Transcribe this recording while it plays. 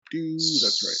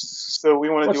That's right. So we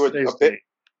want to do a bit. Date?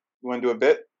 You want to do a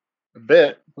bit? A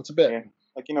bit? What's a bit? Yeah.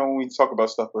 Like, when we talk about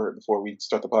stuff before we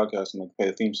start the podcast and play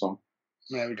the theme song.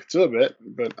 Yeah, we could do a bit,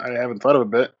 but I haven't thought of a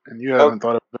bit, and you haven't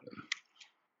thought of a bit.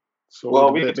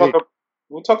 So we can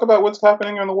we'll talk about what's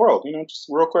happening in the world, just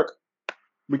real quick.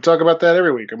 We talk about that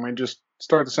every week, and we just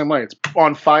start the same way. It's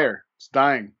on fire. It's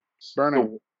dying. It's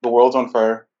burning. The world's on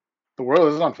fire. The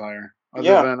world is on fire.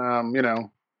 Other than,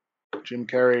 Jim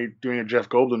Carrey doing a Jeff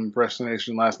Goldblum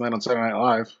impersonation last night on Saturday Night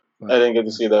Live. But I didn't get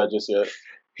to see that just yet.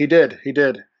 He did.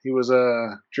 He was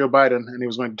Joe Biden, and he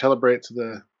was going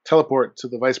to teleport to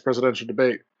the vice presidential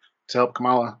debate to help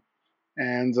Kamala.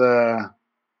 And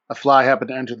a fly happened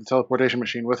to enter the teleportation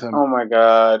machine with him. Oh, my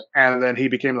God. And then he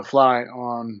became the fly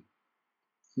on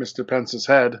Mr. Pence's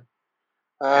head.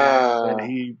 And then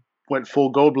he went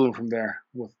full Goldblum from there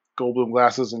with Goldblum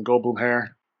glasses and Goldblum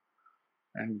hair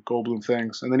and Goldblum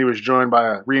things. And then he was joined by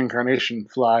a reincarnation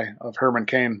fly of Herman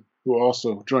Cain, who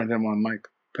also joined him on Mike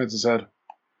Pence's head.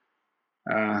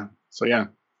 So, yeah.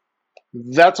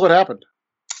 That's what happened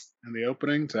in the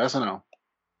opening to SNL.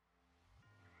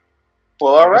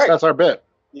 Well, all right. That's our bit.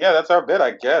 Yeah, that's our bit,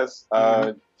 I guess.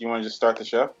 Do you want to just start the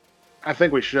show? I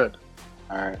think we should.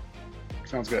 All right.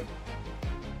 Sounds good.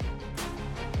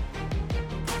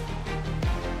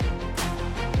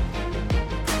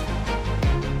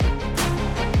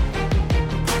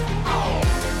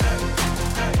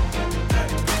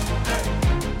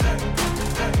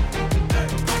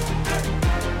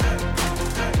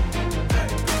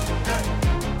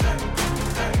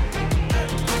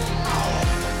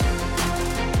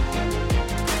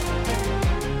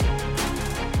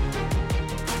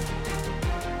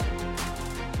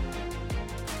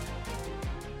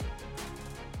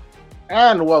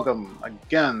 And welcome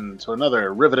again to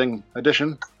another riveting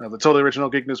edition of the Totally Original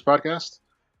Geek News Podcast.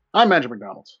 I'm Andrew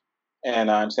McDonald.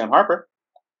 And I'm Sam Harper.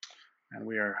 And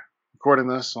we are recording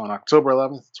this on October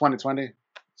 11th, 2020,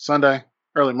 Sunday,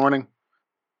 early morning.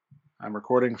 I'm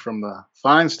recording from the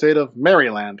fine state of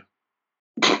Maryland.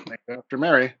 Named after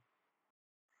Maryland,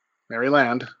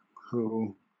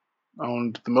 who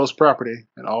owned the most property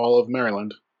in all of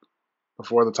Maryland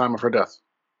before the time of her death.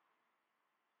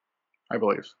 I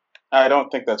believe. I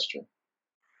don't think that's true.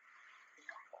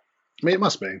 I mean, it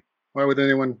must be. Why would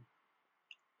anyone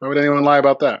lie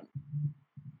about that?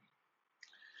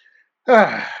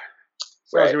 How's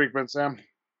your week been, Sam?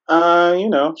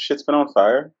 Shit's been on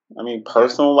fire. I mean,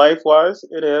 personal life-wise,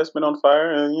 it has been on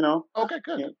fire. And, okay,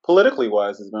 good.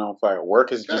 Politically-wise, it's been on fire.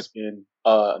 Work has just been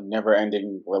a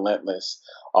never-ending, relentless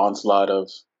onslaught of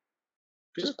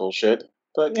just bullshit.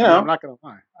 But, I'm not going to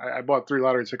lie. I bought 3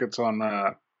 lottery tickets on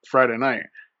Friday night.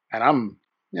 And I'm,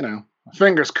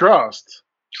 fingers crossed.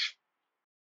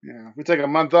 If we take a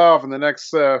month off in the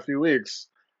next few weeks,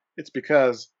 it's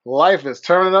because life is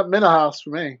turning up Minahouse for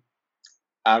me.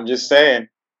 I'm just saying,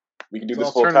 we can do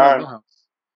this full time.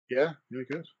 Yeah, we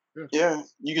could. Yeah,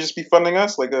 you could just be funding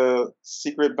us like a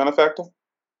secret benefactor.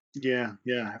 Yeah.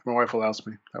 If my wife allows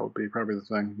me, that would be probably the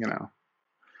thing,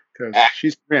 Because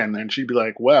she's Korean, and she'd be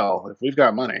like, well, if we've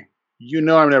got money,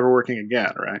 I'm never working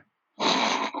again, right?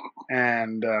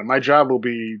 And my job will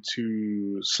be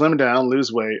to slim down, lose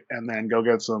weight, and then go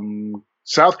get some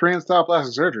South Korean style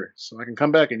plastic surgery so I can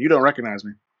come back and you don't recognize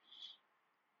me.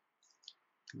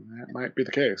 That might be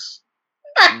the case.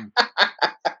 A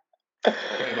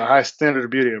high standard of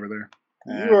beauty over there.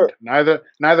 And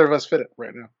neither of us fit it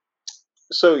right now.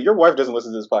 So your wife doesn't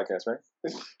listen to this podcast, right?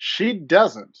 She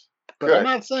doesn't. But good. I'm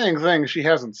not saying things she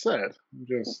hasn't said. I'm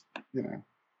just,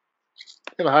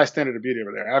 have a high standard of beauty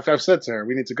over there. I've said to her,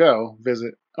 we need to go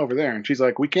visit over there. And she's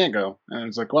like, we can't go. And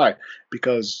it's like, why?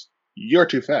 Because you're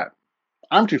too fat.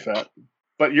 I'm too fat.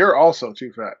 But you're also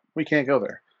too fat. We can't go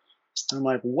there. And I'm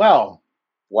like, well.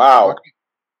 Wow.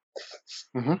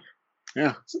 Mm-hmm.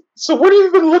 Yeah. So what have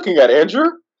you been looking at,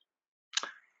 Andrew?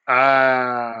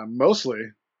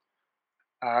 Mostly.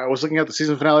 I was looking at the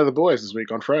season finale of The Boys this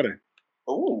week on Friday.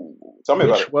 Ooh. Tell me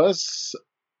about it. Which was...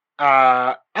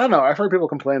 I don't know. I've heard people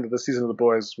complain that this season of The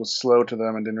Boys was slow to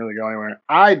them and didn't really go anywhere.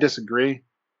 I disagree.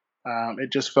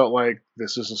 It just felt like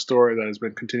this is a story that has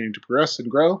been continuing to progress and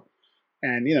grow.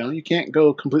 And, you can't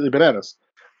go completely bananas.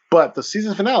 But the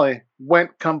season finale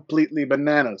went completely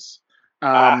bananas.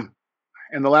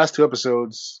 In the last 2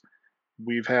 episodes,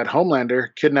 we've had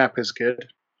Homelander kidnap his kid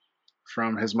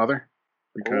from his mother.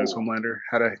 Because Homelander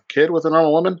had a kid with a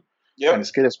normal woman. Yep. And his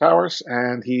kid has powers.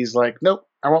 And he's like, nope,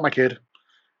 I want my kid.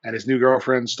 And his new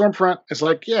girlfriend, Stormfront, is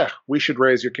like, yeah, we should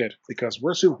raise your kid because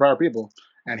we're superpower people.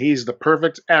 And he's the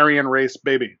perfect Aryan race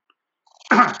baby.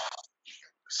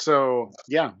 So,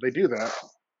 yeah, they do that.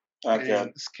 Okay.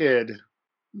 And this kid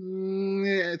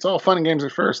It's all fun and games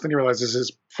at first. Then he realizes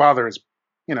his father is,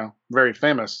 very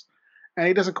famous, and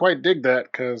he doesn't quite dig that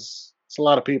because it's a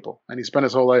lot of people, and he spent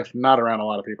his whole life not around a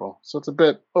lot of people, so it's a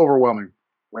bit overwhelming.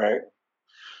 Right.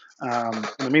 In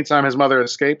the meantime, his mother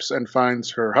escapes and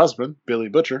finds her husband, Billy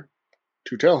Butcher,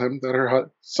 to tell him that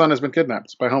her son has been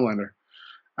kidnapped by Homelander.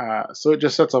 So it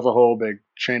just sets off a whole big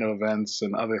chain of events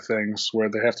and other things where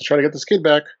they have to try to get this kid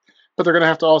back, but they're going to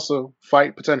have to also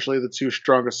fight potentially the two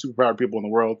strongest superpowered people in the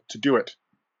world to do it.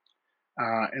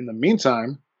 In the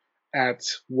meantime, at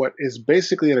what is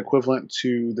basically an equivalent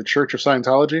to the Church of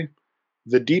Scientology,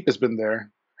 the Deep has been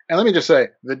there. And let me just say,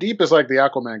 the Deep is like the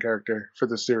Aquaman character for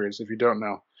this series, if you don't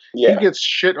know. He Yeah. gets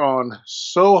shit on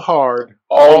so hard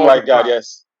Oh all my the God. time.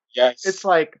 Yes. It's Yes.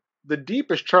 like the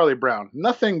Deep is Charlie Brown.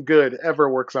 Nothing good ever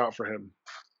works out for him.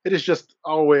 It is just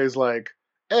always like,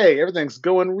 hey, everything's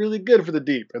going really good for the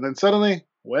Deep. And then suddenly,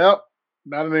 well,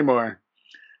 not anymore.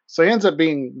 So he ends up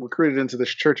being recruited into this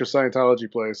Church of Scientology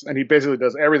place, and he basically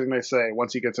does everything they say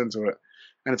once he gets into it.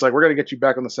 And it's like, we're going to get you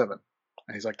back on the seven.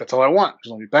 And he's like, that's all I want.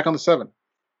 Just want to be back on the seven.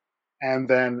 And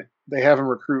then they have him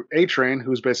recruit A Train,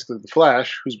 who's basically the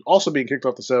Flash, who's also being kicked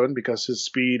off the seven because his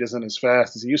speed isn't as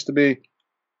fast as he used to be.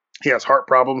 He has heart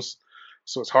problems,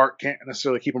 so his heart can't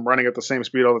necessarily keep him running at the same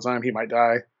speed all the time. He might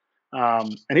die.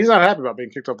 And he's not happy about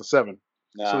being kicked off the seven.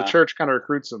 So the Nah. church kind of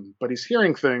recruits him, but he's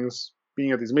hearing things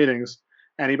being at these meetings,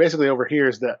 and he basically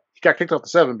overhears that he got kicked off the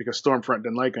seven because Stormfront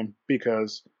didn't like him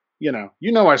because you know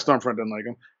why Stormfront didn't like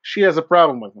him. She has a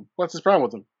problem with him. What's his problem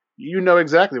with him? You know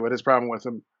exactly what his problem with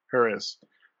her is.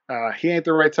 He ain't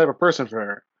the right type of person for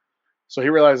her. So he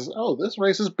realizes, oh, this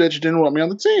racist bitch didn't want me on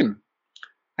the team,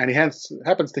 and he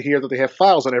happens to hear that they have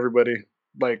files on everybody,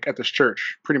 like at this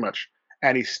church, pretty much.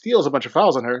 And he steals a bunch of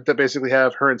files on her that basically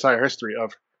have her entire history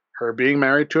of her being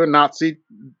married to a Nazi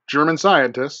German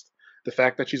scientist, the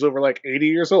fact that she's over like 80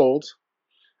 years old,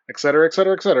 et cetera, et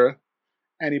cetera, et cetera.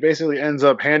 And he basically ends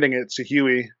up handing it to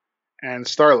Huey and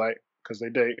Starlight because they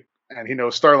date. And he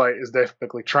knows Starlight is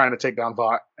definitely trying to take down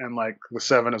Vought and like the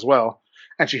Seven as well.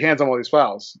 And she hands him all these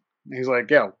files. And he's like,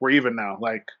 yeah, we're even now.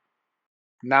 Like,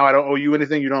 now I don't owe you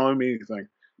anything. You don't owe me anything.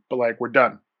 But like, we're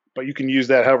done. But you can use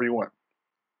that however you want.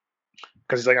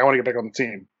 Because he's like, I want to get back on the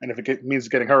team. And if means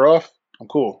getting her off, I'm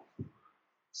cool.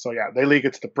 So yeah, they leak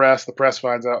it to the press. The press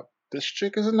finds out this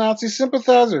chick is a Nazi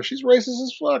sympathizer. She's racist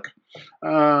as fuck.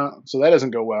 So that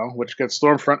doesn't go well, which gets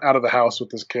Stormfront out of the house with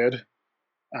this kid.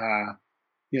 Uh,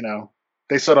 you know,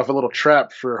 they set off a little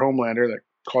trap for Homelander that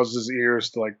causes his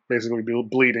ears to like basically be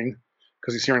bleeding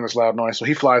because he's hearing this loud noise. So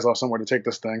he flies off somewhere to take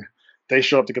this thing. They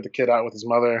show up to get the kid out with his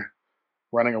mother,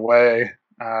 running away.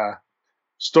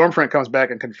 Stormfront comes back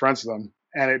and confronts them,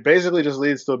 and it basically just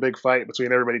leads to a big fight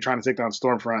between everybody trying to take down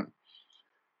Stormfront.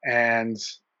 And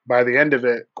by the end of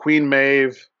it, Queen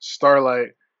Maeve, Starlight,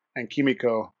 and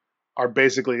Kimiko are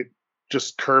basically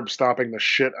just curb stomping the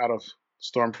shit out of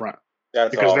Stormfront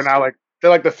That's because they're awesome. now like they're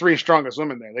like the three strongest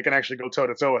women there. They can actually go toe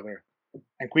to toe with her.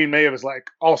 And Queen Maeve is like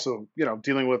also,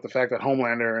 dealing with the fact that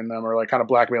Homelander and them are like kind of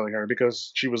blackmailing her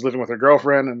because she was living with her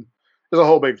girlfriend, and there's a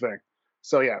whole big thing.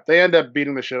 So yeah, they end up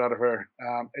beating the shit out of her.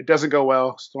 It doesn't go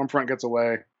well. Stormfront gets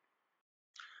away.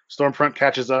 Stormfront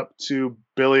catches up to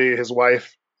Billy, his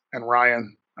wife, and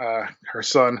Ryan, her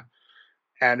son,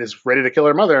 and is ready to kill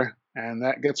her mother. And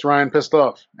that gets Ryan pissed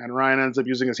off. And Ryan ends up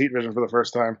using his heat vision for the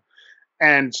first time.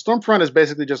 And Stormfront is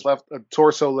basically just left a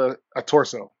torso.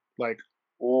 Like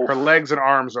her Oof. legs and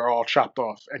arms are all chopped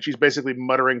off, and she's basically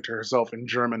muttering to herself in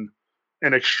German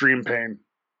in extreme pain.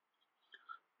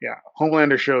 Yeah,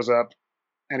 Homelander shows up,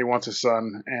 and he wants his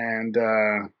son, and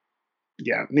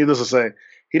yeah, needless to say,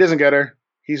 he doesn't get her.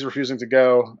 He's refusing to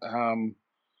go,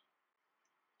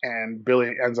 and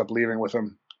Billy ends up leaving with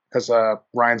him because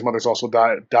Ryan's mother's also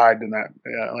died in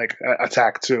that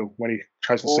attack too when he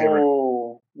tries to save her.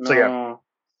 Oh So yeah,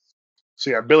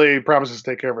 no. Billy promises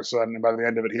to take care of her son, and by the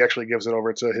end of it, he actually gives it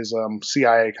over to his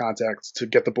CIA contacts to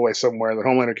get the boy somewhere that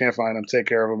Homelander can't find him, take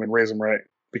care of him, and raise him right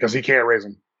because he can't raise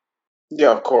him.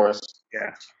 Yeah, of course.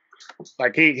 Yeah,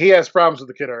 like he has problems with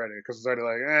the kid already because it's already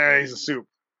like, he's a soup,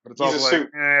 but it's He's a also like, soup.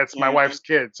 it's my wife's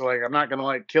kid, so like I'm not gonna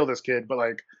like kill this kid, but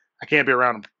like I can't be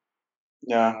around him.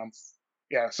 Yeah.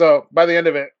 Yeah, so by the end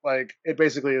of it, like it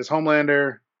basically is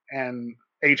Homelander and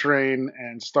A Train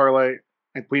and Starlight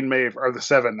and Queen Maeve are the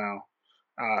seven now.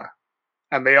 Uh,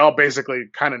 and they all basically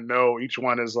kind of know each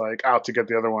one is like out to get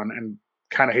the other one and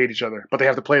kind of hate each other. But they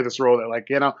have to play this role that like,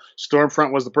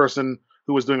 Stormfront was the person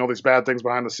who was doing all these bad things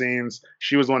behind the scenes.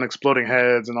 She was the one exploding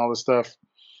heads and all this stuff.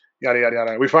 Yada yada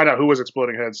yada. We find out who was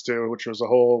exploding heads too, which was a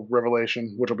whole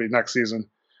revelation, which will be next season.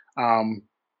 Um,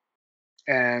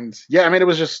 and yeah, I mean, it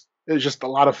was just a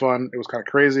lot of fun. It was kind of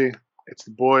crazy. It's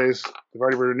The Boys. They've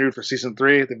already been renewed for season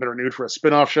 3. They've been renewed for a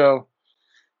spin-off show.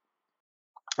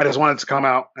 I just wanted to come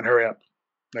out and hurry up.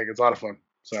 Like, it's a lot of fun.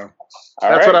 So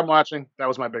that's what I'm watching. That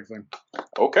was my big thing.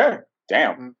 Okay.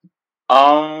 Damn.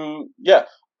 Yeah.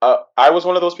 I was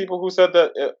one of those people who said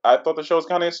that I thought the show was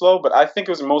kind of slow, but I think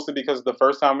it was mostly because the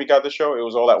first time we got the show, it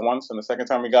was all at once, and the second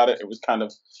time we got it, it was kind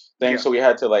of thing. Yeah. So we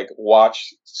had to like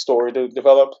watch story to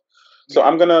develop. So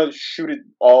I'm gonna shoot it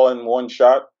all in one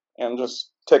shot and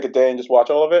just take a day and just watch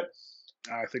all of it.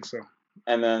 I think so.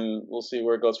 And then we'll see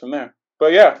where it goes from there.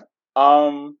 But yeah.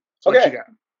 So what you got?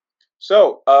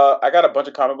 So I got a bunch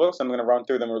of comic books. I'm gonna run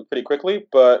through them pretty quickly,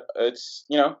 but it's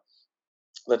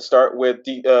let's start with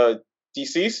the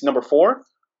DC's number 4.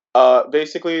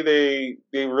 Basically, they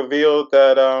revealed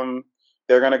that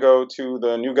they're gonna go to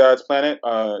the New Gods planet.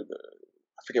 I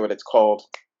forget what it's called.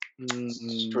 It's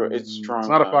strong. It's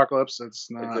not Apocalypse. It's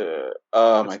not.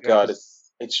 Oh my god!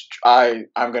 I'm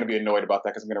gonna be annoyed about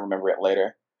that because I'm gonna remember it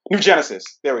later. New Genesis.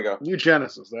 There we go. New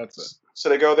Genesis. That's it. So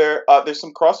they go there. There's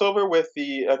some crossover with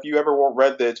if you ever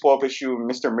read the 12-issue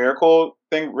Mr. Miracle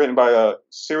thing written by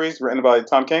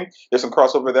Tom King. There's some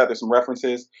crossover with that. There's some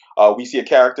references. We see a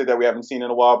character that we haven't seen in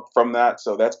a while from that,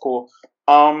 so that's cool.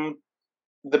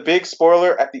 The big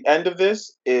spoiler at the end of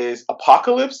this is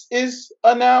Apocalypse is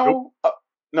now.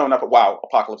 Nope.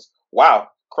 Apocalypse. Wow,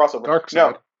 crossover.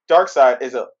 Darkseid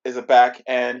is a back,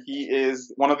 and he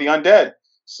is one of the undead.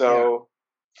 So. Yeah.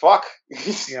 Fuck.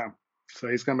 Yeah. So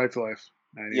he's come back to life.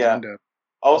 And he's undead.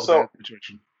 Also,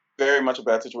 very much a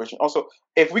bad situation. Also,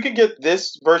 if we could get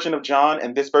this version of John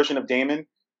and this version of Damon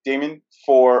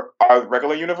for our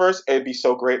regular universe, it'd be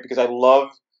so great because I love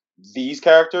these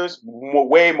characters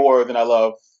way more than I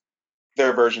love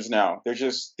their versions now.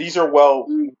 These are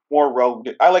more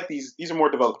relevant. I like these. These are more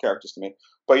developed characters to me.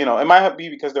 But it might be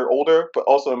because they're older, but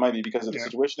also it might be because of the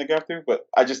situation they go through. But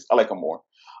I like them more.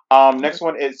 Next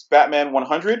one is Batman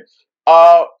 100.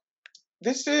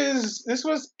 This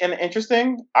was an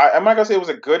interesting. I'm not gonna say it was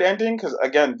a good ending because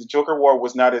again, the Joker War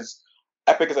was not as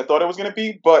epic as I thought it was gonna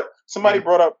be. But somebody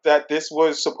brought up that this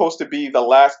was supposed to be the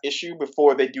last issue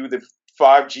before they do the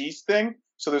 5Gs thing.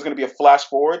 So there's gonna be a flash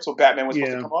forward. So Batman was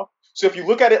supposed to come off. So if you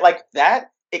look at it like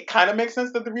that, it kind of makes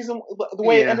sense that the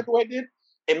way it ended the way it did.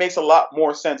 It makes a lot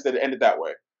more sense that it ended that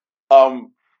way.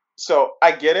 So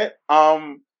I get it.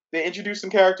 They introduced some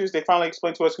characters. They finally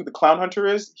explained to us who the Clown Hunter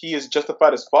is. He is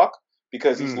justified as fuck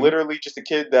because he's literally just a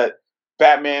kid that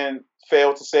Batman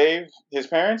failed to save his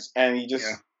parents, and he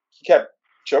kept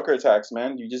Joker attacks.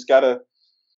 Man, you just gotta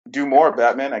do more,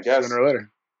 Batman. I guess sooner or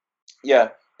later. Yeah,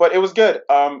 but it was good.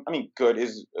 Good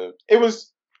is it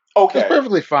was okay. It's a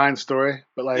perfectly fine story,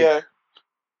 but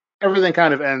everything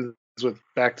kind of ends with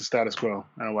back to status quo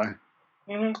in a way.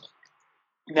 Mm-hmm.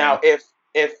 Now, if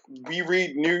we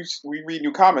read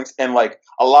new comics and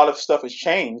a lot of stuff has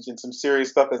changed and some serious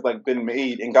stuff has been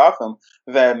made in Gotham,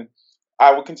 then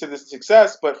I would consider this a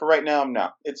success. But for right now, no,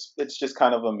 it's just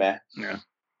kind of a meh. Yeah.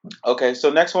 Okay, so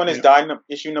next one is Die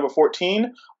issue number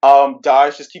 14.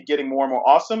 Dies just keep getting more and more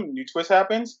awesome. New twist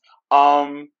happens.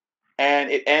 And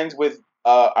it ends with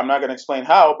I'm not going to explain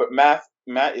how, but Matt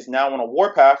is now on a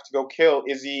warpath to go kill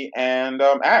Izzy and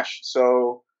Ash.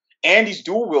 So. And he's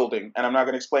dual wielding, and I'm not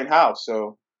going to explain how.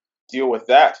 So deal with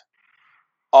that.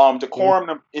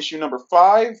 Decorum issue number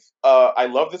 5. I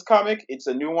love this comic. It's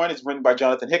a new one. It's written by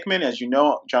Jonathan Hickman. As you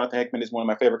know, Jonathan Hickman is one of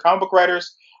my favorite comic book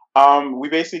writers. We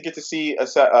basically get to see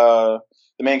the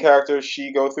main character.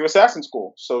 She go through assassin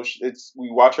school. So we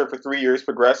watch her for 3 years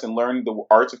progress and learn the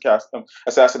arts of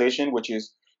assassination, which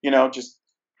is just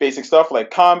basic stuff like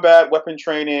combat, weapon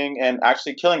training, and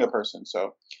actually killing a person.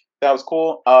 So. That was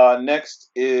cool.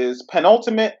 Next is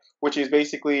Penultimate, which is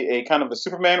basically a kind of a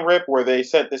Superman rip where they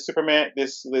set this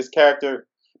character.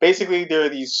 Basically, there are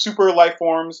these super life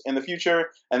forms in the future,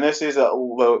 and this is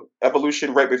the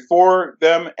evolution right before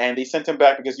them, and they sent him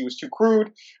back because he was too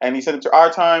crude, and he sent him to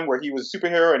our time where he was a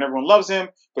superhero and everyone loves him,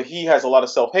 but he has a lot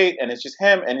of self-hate, and it's just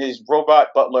him and his robot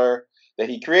butler that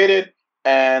he created,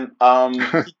 and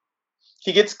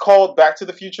he gets called back to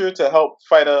the future to help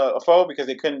fight a foe because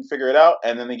they couldn't figure it out,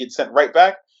 and then they get sent right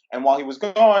back. And while he was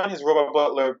gone, his robot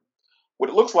butler, what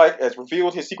it looks like, has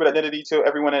revealed his secret identity to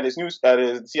everyone at his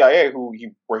CIA,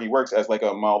 where he works as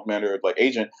a mild-mannered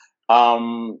agent,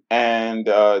 and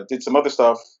did some other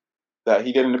stuff that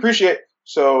he didn't appreciate.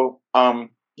 So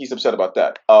he's upset about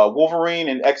that. Wolverine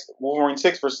and Wolverine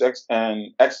 6 versus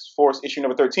X-Force issue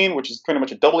number 13, which is pretty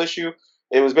much a double issue.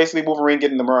 It was basically Wolverine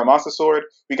getting the Muramasa sword.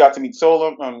 We got to meet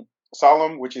Solemn,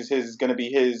 which is going to be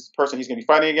his person he's going to be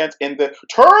fighting against in the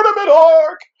tournament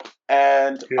arc.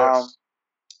 And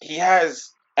he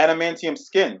has adamantium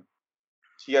skin.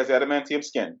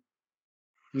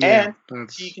 and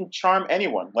he can charm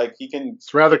anyone. Like he can.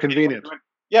 It's rather convenient.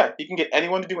 Yeah, he can get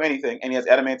anyone to do anything, and he has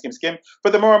adamantium skin.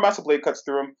 But the Muramasa blade cuts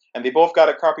through him, and they both got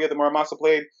a copy of the Muramasa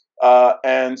blade.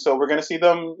 And so we're gonna see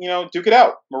them, duke it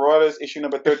out. Marauders issue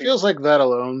number 30. It feels like that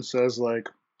alone says like,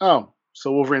 oh,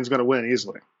 so Wolverine's gonna win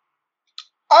easily.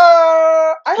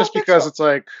 I don't just think because so. It's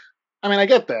like, I mean, I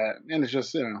get that, and it's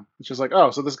just it's just like,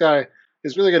 oh, so this guy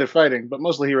is really good at fighting, but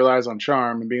mostly he relies on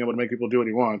charm and being able to make people do what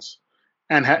he wants,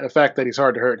 and the fact that he's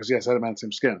hard to hurt because he has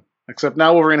adamantium skin. Except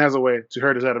now Wolverine has a way to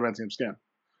hurt his adamantium skin.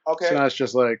 Okay. So now it's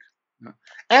just like,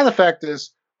 and the fact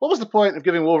is, what was the point of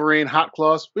giving Wolverine hot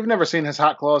claws? We've never seen his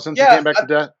hot claws since he came back to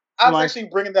death. I was actually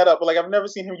bringing that up, but I've never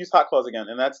seen him use hot claws again,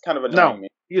 and that's kind of annoying me.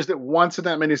 He used it once in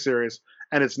that miniseries,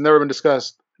 and it's never been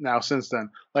discussed now since then.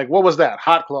 Like, what was that?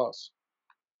 Hot claws.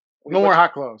 No more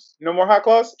hot claws. No more hot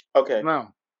claws? Okay. No.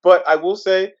 But I will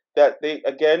say that they,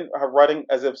 again, are writing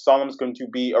as if Solemn's going to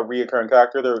be a reoccurring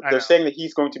character. They're saying that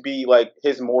he's going to be like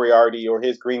his Moriarty or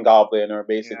his Green Goblin or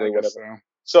basically whatever.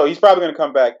 So he's probably going to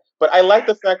come back. But I like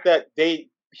the fact that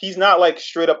he's not like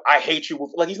straight up, I hate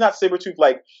you. Like, he's not Sabretooth.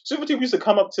 Like, Sabretooth used to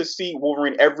come up to see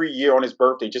Wolverine every year on his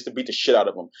birthday just to beat the shit out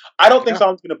of him. I don't think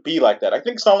Solemn's going to be like that. I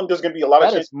think there's going to be a lot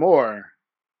of... That is more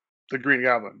the Green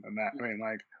Goblin than that. I mean,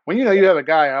 like, when you have a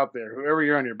guy out there who every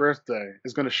year on your birthday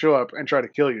is going to show up and try to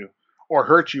kill you or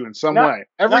hurt you in some way.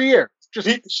 Every year. Just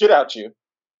beat the shit out you.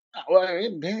 Well,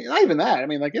 not even that. I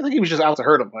mean, like, I think he was just out to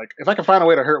hurt him. Like, if I can find a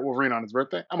way to hurt Wolverine on his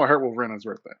birthday, I'm going to hurt Wolverine on his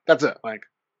birthday. That's it. Like,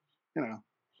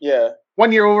 Yeah.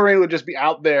 1 year Wolverine would just be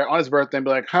out there on his birthday and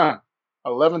be like,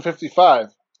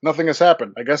 11:55. Nothing has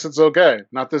happened. I guess it's okay.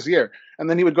 Not this year. And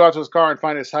then he would go out to his car and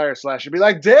find his tire slash and be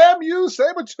like, damn you,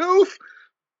 Sabretooth!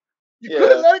 You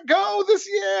couldn't let it go this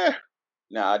year.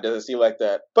 Nah, it doesn't seem like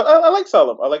that. But I like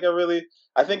Solem.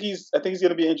 I think he's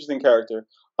gonna be an interesting character.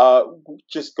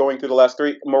 Just going through the last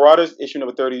three. Marauders, issue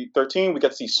number 13. We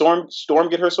got to see Storm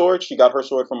get her sword. She got her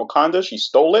sword from Wakanda. She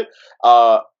stole it.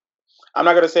 I'm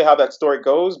not gonna say how that story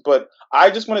goes, but I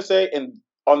just want to say,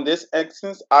 on this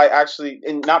instance, I actually,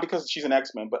 and not because she's an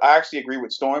X-Men, but I actually agree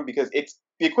with Storm because it's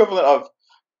the equivalent of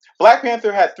Black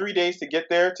Panther had 3 days to get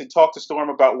there to talk to Storm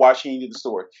about why she needed the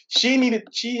sword.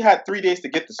 She had 3 days to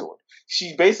get the sword.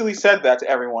 She basically said that to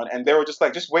everyone, and they were just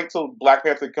like, just wait till Black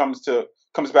Panther comes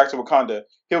back to Wakanda.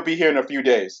 He'll be here in a few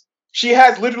days. She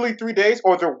has literally 3 days,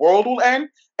 or the world will end,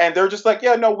 and they're just like,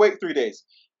 yeah, no, wait 3 days.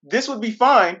 This would be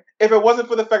fine if it wasn't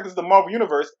for the fact that it's the Marvel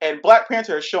Universe, and Black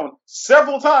Panther has shown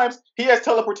several times he has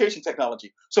teleportation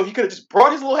technology. So he could have just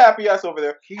brought his little happy ass over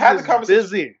there, had the conversation.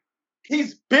 Busy.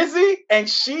 He's busy, and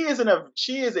she is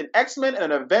an X-Men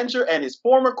and an Avenger and his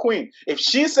former queen. If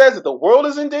she says that the world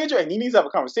is in danger and he needs to have a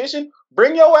conversation,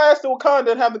 bring your ass to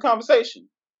Wakanda and have the conversation.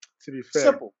 To be fair.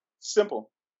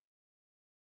 Simple.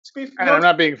 And I'm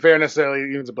not being fair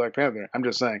necessarily even to Black Panther. I'm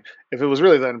just saying, if it was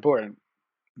really that important,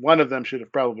 one of them should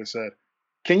have probably said,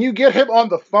 can you get him on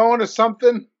the phone or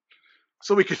something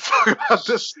so we can talk about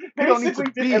this? You don't need to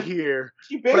be here,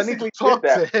 but I need to talk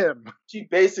to him. She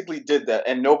basically did that,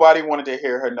 and nobody wanted to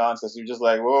hear her nonsense. You're just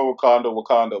like, whoa,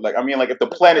 Wakanda. Like, I mean, like, if the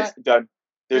planet's done,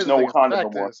 there's no Wakanda no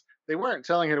more. They weren't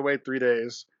telling her to wait 3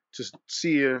 days to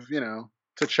see if,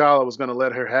 T'Challa was going to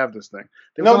let her have this thing.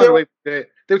 They were telling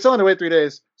her to wait 3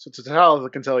 days so T'Challa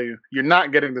can tell you, you're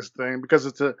not getting this thing because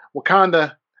it's a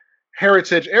Wakanda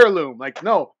heritage heirloom. Like,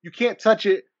 no, you can't touch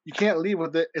it. You can't leave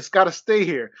with it. It's got to stay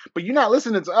here. But you're not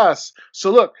listening to us.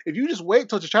 So look, if you just wait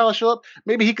till T'Challa show up,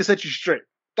 maybe he can set you straight.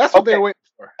 That's what they're waiting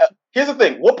for. Here's the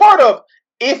thing. What part of,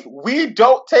 if we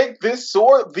don't take this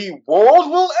sword, the world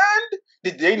will end?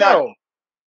 Did they not? No.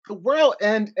 The world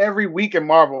end every week in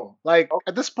Marvel. Like,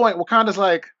 at this point, Wakanda's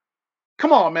like,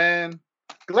 come on, man.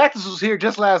 Galactus was here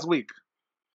just last week.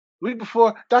 The week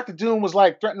before, Dr. Doom was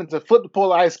like threatening to flip the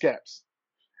polar ice caps.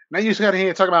 Now you just got to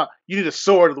hear talking about you need a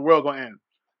sword or the world going to end.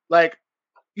 Like,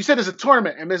 you said there's a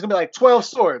tournament and there's going to be like 12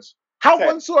 swords. How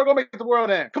one sword going to make the world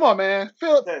end? Come on, man.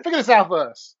 Figure this out for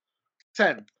us.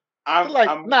 10.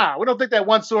 Nah, we don't think that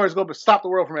one sword is going to stop the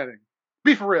world from ending.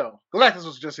 Be for real. Galactus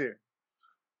was just here.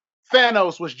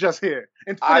 Thanos was just here.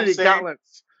 Infinity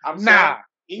Gauntlets.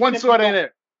 One sword ain't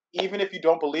it. Even if you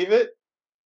don't believe it,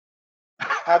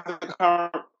 have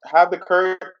the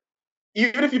courage.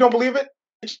 Even if you don't believe it,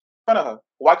 her.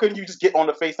 Why couldn't you just get on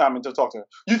the FaceTime and just talk to her?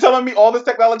 You telling me all this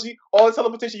technology, all this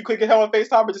teleportation, you couldn't get her on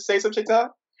FaceTime and just say some shit to her?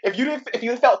 If you didn't,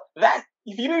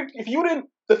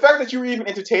 the fact that you were even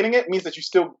entertaining it means that you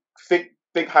still think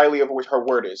highly of what her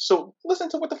word is. So listen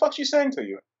to what the fuck she's saying to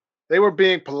you. They were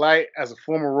being polite as a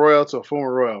former royal to a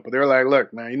former royal, but they were like,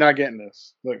 "Look, man, you're not getting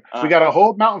this. Look, we got a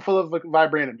whole mountain full of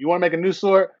vibranium. You want to make a new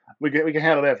sword? We can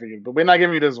handle that for you, but we're not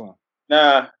giving you this one."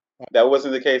 Nah. That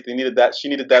wasn't the case. They needed that. She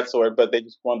needed that sword, but they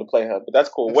just wanted to play her. But that's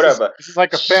cool. Whatever. This is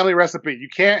like a family recipe. You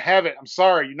can't have it. I'm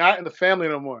sorry. You're not in the family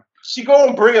no more. She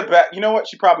gonna bring it back. You know what?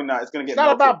 She probably not. It's gonna get. It's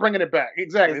not melted. About bringing it back.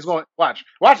 Exactly. It's going watch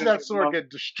that sword get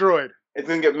destroyed. It's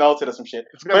gonna get melted or some shit.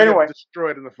 It's gonna get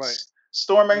destroyed in the fight.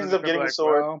 Storm ends up getting the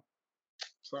sword. Well,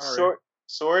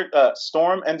 sorry.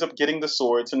 Storm ends up getting the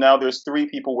sword. So now there's 3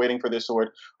 people waiting for their sword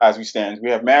as we stand. We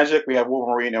have Magic, we have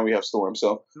Wolverine, and we have Storm.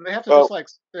 So do they have to just like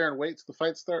sit there and wait till the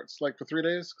fight starts, like for 3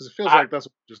 days? Because it feels like that's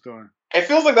what they're just doing. It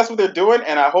feels like that's what they're doing,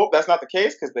 and I hope that's not the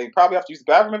case because they probably have to use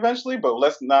the bathroom eventually. But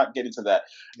let's not get into that.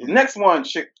 The next one,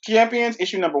 Champions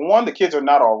issue number 1. The kids are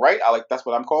not all right. That's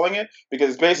what I'm calling it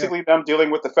because it's basically them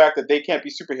dealing with the fact that they can't be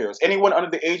superheroes. Anyone under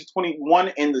the age of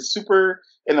 21 in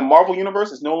the Marvel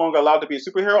universe is no longer allowed to be a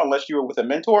superhero unless you are with a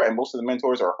mentor, and most of the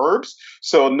mentors are herbs.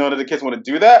 So none of the kids want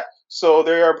to do that. So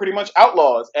they are pretty much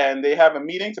outlaws, and they have a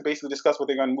meeting to basically discuss what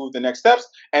they're going to move the next steps.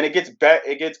 And it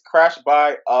gets crashed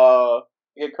by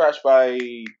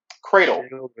Cradle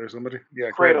or somebody. Yeah,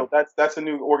 Cradle. That's a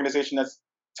new organization that's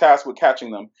tasked with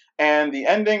catching them. And the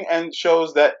ending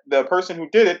shows that the person who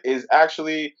did it is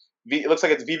actually it looks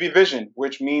like it's VV Vision,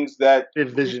 which means that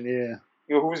Vision, yeah,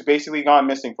 who's basically gone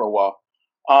missing for a while.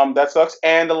 That sucks.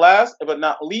 And the last but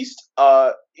not least,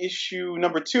 issue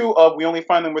number 2 of We Only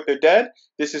Find Them With Their Dead.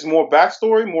 This is more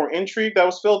backstory, more intrigue that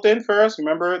was filled in for us.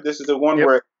 Remember, this is the one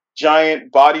where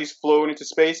giant bodies float into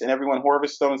space and everyone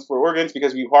harvests stones for organs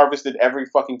because we harvested every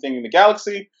fucking thing in the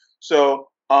galaxy. So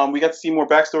we got to see more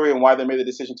backstory and why they made the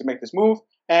decision to make this move.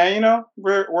 And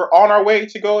we're on our way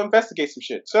to go investigate some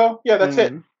shit. So yeah, that's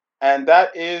it. And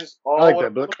that is all I like what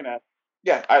that book. I'm looking at.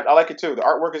 Yeah, I like it too. The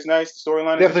artwork is nice. The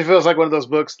storyline definitely feels like one of those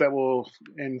books that will,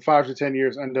 in 5 to 10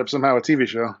 years, end up somehow a TV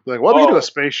show. Like, what, we do a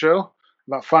space show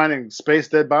about finding space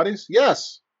dead bodies?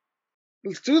 Yes.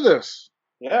 Let's do this.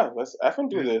 Yeah, let's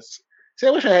effing do this. See, I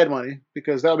wish I had money,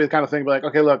 because that would be the kind of thing, like,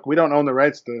 okay, look, we don't own the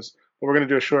rights to this, but we're going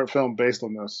to do a short film based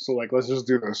on this. So, like, let's just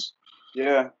do this.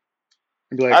 Yeah.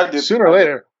 And be like, sooner or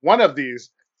later, one of these,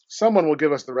 someone will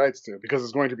give us the rights to, because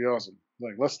it's going to be awesome.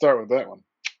 Like, let's start with that one.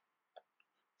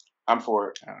 I'm for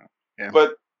it. Yeah.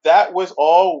 But that was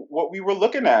all what we were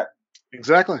looking at.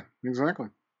 Exactly.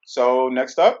 So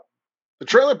next up, the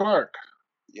Trailer Park.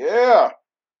 Yeah.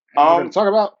 We're going to talk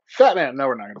about Fat Man. No,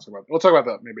 we're not going to talk about that. We'll talk about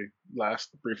that maybe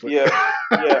last briefly. Yeah.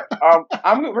 Yeah.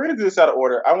 We're going to do this out of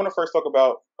order. I want to first talk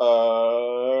about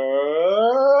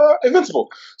Invincible.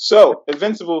 So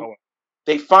Invincible.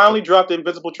 They finally dropped the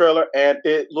Invincible trailer, and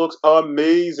it looks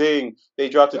amazing. They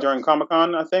dropped it during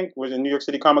Comic-Con, I think, where the New York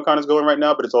City Comic-Con is going right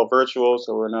now, but it's all virtual,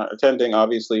 so we're not attending,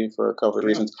 obviously, for COVID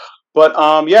reasons. But,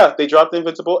 they dropped the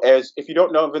Invincible. As if you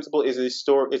don't know, Invincible is it's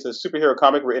a superhero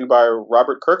comic written by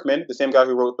Robert Kirkman, the same guy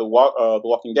who wrote The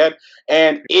Walking Dead.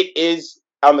 And it is,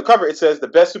 on the cover, it says the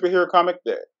best superhero comic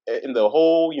in the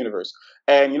whole universe.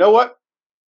 And you know what?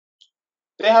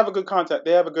 They have a good content.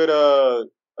 They have a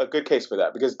good case for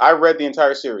that, because I read the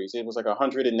entire series. It was like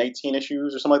 118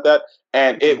 issues or something like that,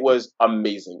 and it was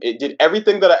amazing. It did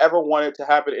everything that I ever wanted to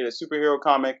happen in a superhero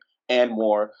comic and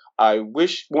more. I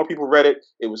wish more people read it.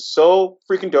 It was so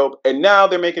freaking dope, and now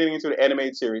they're making it into an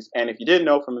animated series. And if you didn't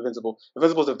know from Invincible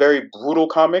is a very brutal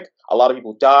comic. A lot of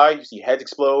people die. You see heads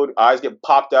explode, eyes get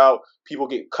popped out, people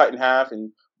get cut in half,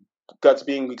 and guts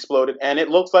being exploded. And it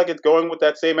looks like it's going with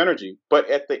that same energy, but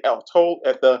at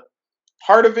the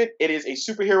heart of it, it is a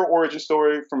superhero origin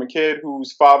story from a kid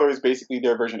whose father is basically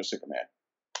their version of Superman.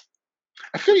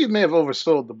 I feel you may have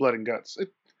oversold the blood and guts.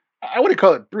 I wouldn't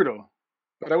call it brutal,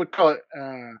 but I would call it.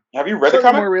 Have you read the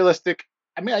comic? More realistic.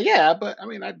 I mean, yeah, but I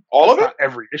mean, all of it. Not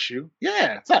every issue.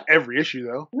 Yeah, it's not every issue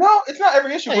though. No, it's not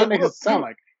every issue. It makes it sound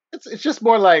like it's just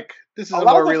more like this is a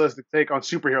more realistic take on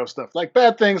superhero stuff. Like,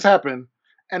 bad things happen,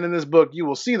 and in this book you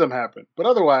will see them happen. But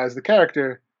otherwise, the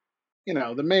character,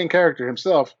 the main character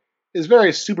himself, is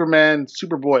very Superman,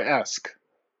 Superboy-esque.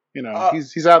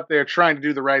 He's out there trying to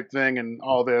do the right thing and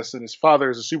all this, and his father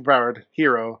is a superpowered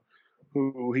hero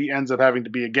who he ends up having to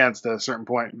be against at a certain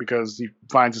point because he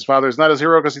finds his father is not as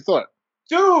heroic as he thought.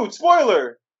 Dude,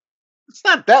 spoiler! It's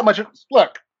not that much.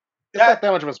 Look, it's not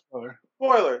that much of a spoiler.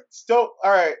 Spoiler. Still,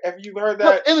 all right. Have you heard that?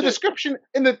 Look, in the description,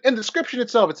 in the description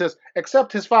itself, it says,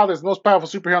 "Except his father is the most powerful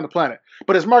superhero on the planet.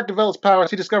 But as Mark develops powers,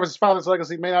 he discovers his father's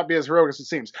legacy may not be as heroic as it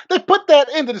seems." They put that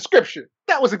in the description.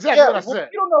 That was exactly what I said.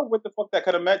 You don't know what the fuck that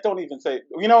could have meant. Don't even say.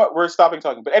 You know what? We're stopping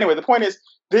talking. But anyway, the point is,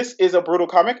 this is a brutal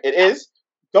comic. It is.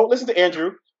 Don't listen to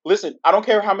Andrew. Listen. I don't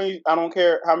care how many.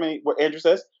 What Andrew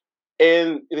says.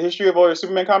 In the history of all your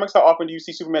Superman comics, how often do you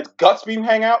see Superman's guts being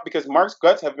hung out? Because Mark's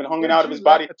guts have been hung out of his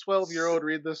body. A 12-year-old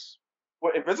read this?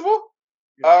 What, Invincible?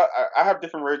 Yeah. I have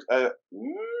different words.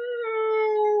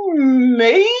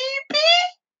 Maybe?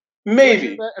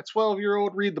 Maybe. Let a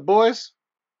 12-year-old read The Boys?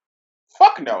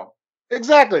 Fuck no.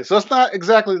 Exactly. So it's not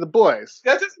exactly The Boys.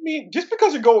 That doesn't mean just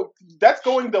because you go. That's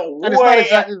going the And it's not way.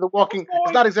 exactly The Walking.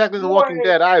 It's not exactly The Walking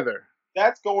Dead either.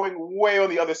 That's going way on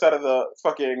the other side of the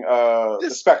fucking the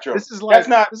This spectrum. this is like That's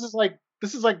not. this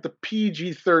is like the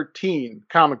PG-13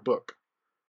 comic book.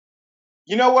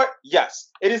 You know what? Yes,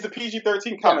 it is the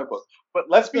PG-13 comic book. But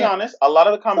let's be Yeah. honest, a lot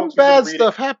of the comic Some books you've been bad reading,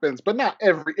 stuff happens, but not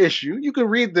every issue. You can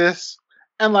read this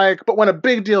and but when a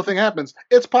big deal thing happens,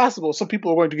 it's possible some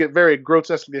people are going to get very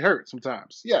grotesquely hurt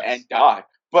sometimes. Yes. and die.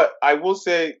 But I will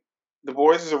say, The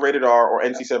Boys is a rated R or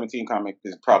NC-17 comic.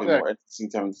 Is probably more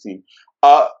NC-17.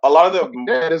 A lot of the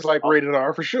Dead is like rated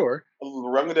R for sure.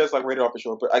 Walking Dead is like rated R for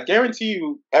sure. But I guarantee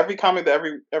you, every comic that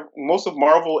most of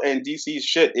Marvel and DC's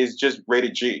shit is just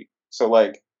rated G. So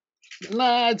like,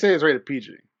 nah, I'd say it's rated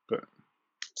PG. But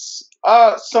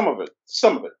some of it.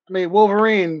 I mean,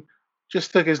 Wolverine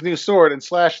just took his new sword and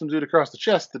slashed some dude across the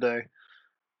chest today.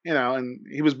 And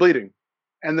he was bleeding.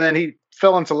 And then he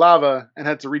fell into lava and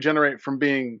had to regenerate from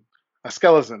being a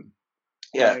skeleton.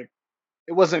 Yeah.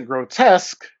 It wasn't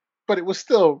grotesque, but it was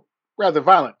still rather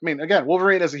violent. I mean, again,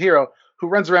 Wolverine is a hero who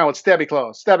runs around with stabby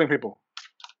claws, stabbing people.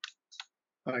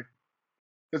 Like,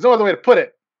 there's no other way to put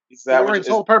it. Wolverine's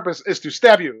whole purpose is to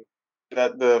stab you.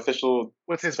 That the official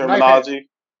with his terminology?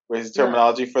 With his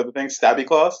terminology for the thing? Stabby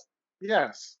claws?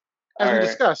 Yes. As we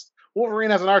discussed,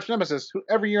 Wolverine has an arch nemesis who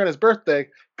every year on his birthday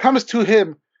comes to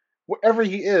him wherever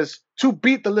he is to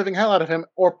beat the living hell out of him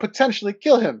or potentially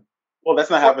kill him. Well, that's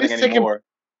not happening anymore.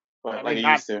 But like he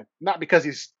used to. Not because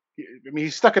he's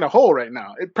stuck in a hole right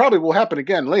now. It probably will happen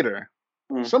again later.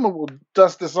 Someone will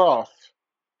dust this off.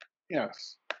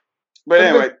 Yes. But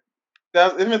anyway,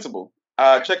 that's Invincible.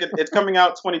 Check it. It's coming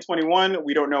out 2021.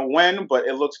 We don't know when, but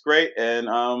it looks great, and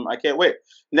I can't wait.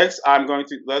 Next,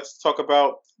 let's talk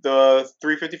about the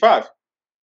 355,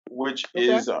 which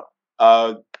is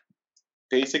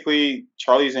basically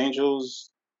Charlie's Angels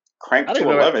cranked to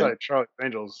 11. Charlie's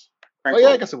Angels.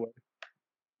 I guess it would.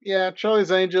 Yeah,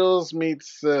 Charlie's Angels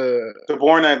meets the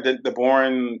Bourne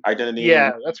Identity.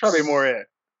 Yeah, that's probably more it.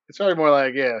 It's probably more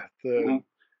like the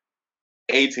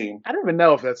A-Team. I don't even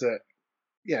know if that's it.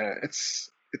 Yeah, it's.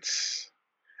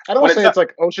 I don't want to say it's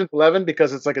like Ocean's 11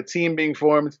 because it's like a team being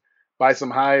formed by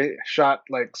some high shot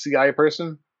like CIA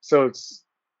person. So it's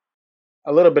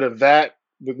a little bit of that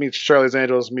with meets Charlie's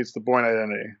Angels meets the Bourne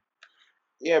Identity.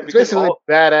 Yeah, it's basically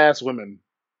badass women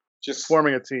just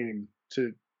forming a team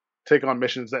to take on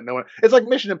missions that no one. It's like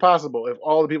Mission Impossible if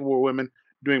all the people were women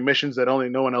doing missions that only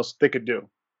no one else they could do.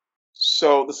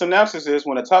 So the synopsis is: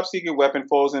 when a top-secret weapon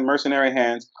falls in mercenary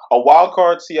hands, a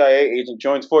wild-card CIA agent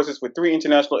joins forces with 3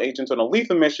 international agents on a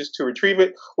lethal mission to retrieve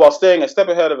it, while staying a step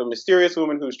ahead of a mysterious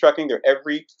woman who's tracking their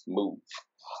every move.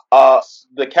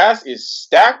 The cast is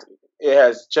stacked. It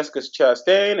has Jessica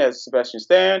Chastain, it has Sebastian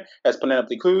Stan, it has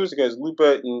Penelope Cruz, it has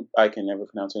I can never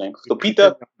pronounce her name.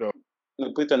 Lupita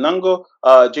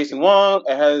Nyong'o, Jason Wong.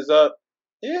 It has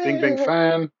Bing Bing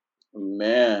Fan.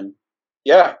 Man.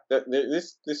 Yeah,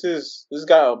 this has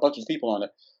got a bunch of people on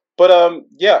it, but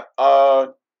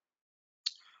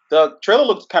the trailer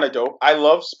looks kind of dope. I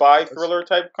love spy thriller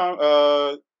type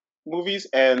movies,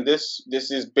 and this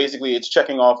is basically it's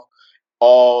checking off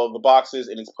all the boxes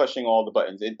and it's pushing all the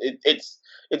buttons.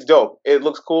 It's dope. It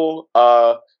looks cool.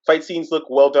 Fight scenes look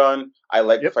well done. I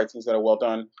like the fight scenes that are well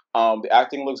done. The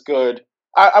acting looks good.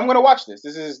 I'm gonna watch this.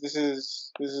 This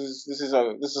is a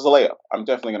layup. I'm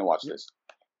definitely gonna watch this.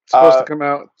 Supposed to come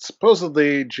out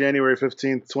supposedly January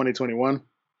 15th, 2021.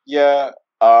 Yeah.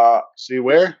 See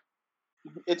where?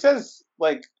 It says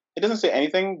it doesn't say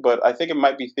anything, but I think it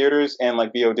might be theaters and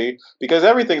VOD because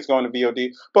everything's going to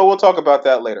VOD. But we'll talk about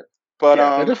that later. But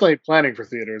they're definitely planning for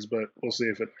theaters, but we'll see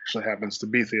if it actually happens to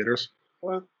be theaters.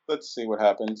 Well, let's see what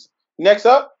happens. Next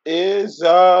up is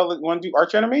want to do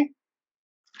Arch Enemy?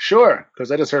 Sure,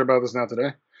 because I just heard about this now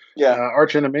today. Yeah.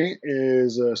 Arch Enemy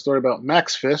is a story about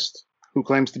Max Fist, who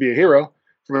claims to be a hero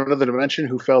from another dimension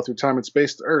who fell through time and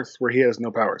space to Earth where he has no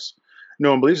powers.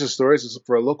 No one believes his stories except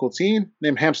for a local teen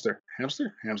named Hamster.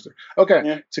 Hamster? Okay.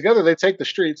 Yeah. Together they take the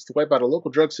streets to wipe out a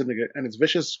local drug syndicate and its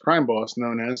vicious crime boss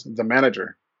known as the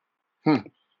Manager.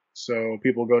 So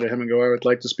people go to him and go, I would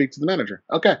like to speak to the Manager.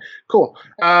 Okay, cool.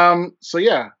 Joe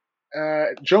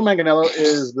Manganiello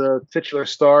is the titular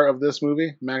star of this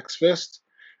movie, Max Fist.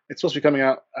 It's supposed to be coming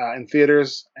out in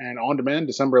theaters and on demand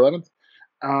December 11th.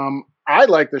 I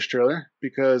like this trailer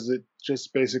because it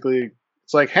just basically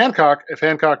it's like Hancock if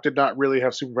Hancock did not really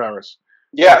have superpowers.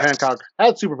 Yeah, Hancock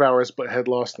had superpowers but had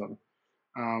lost them.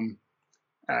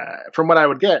 From what I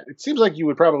would get, it seems like you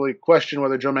would probably question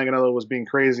whether Joe Manganiello was being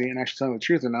crazy and actually telling the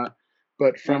truth or not.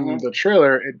 But from the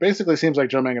trailer, it basically seems like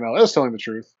Joe Manganiello is telling the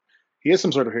truth. He is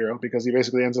some sort of hero because he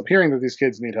basically ends up hearing that these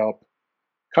kids need help,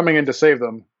 coming in to save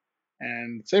them,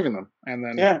 and saving them, and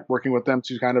then working with them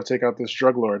to kind of take out this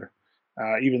drug lord.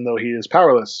 Even though he is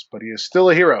powerless, but he is still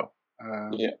a hero.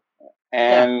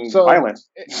 And violent.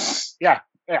 Yeah,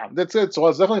 that's it. So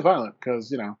it's definitely violent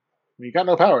because you got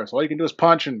no power, so all you can do is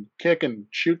punch and kick and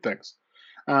shoot things.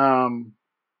 But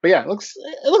yeah, it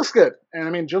looks good. And I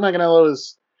mean, Joe Manganiello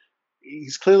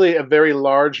he's clearly a very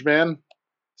large man.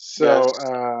 So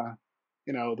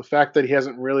the fact that he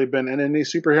hasn't really been in any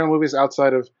superhero movies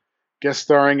outside of guest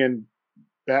starring in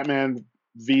Batman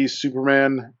v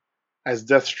Superman as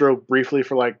Deathstroke briefly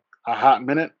for like a hot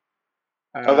minute.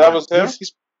 That was him.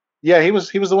 He was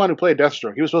the one who played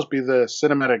Deathstroke. He was supposed to be the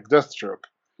cinematic Deathstroke.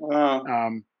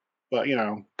 But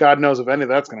God knows if any of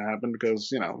that's going to happen because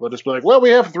they'll just be like, well, we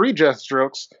have 3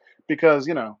 Deathstrokes because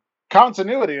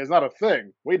continuity is not a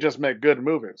thing. We just make good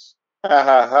movies.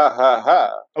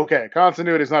 Okay,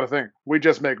 continuity is not a thing. We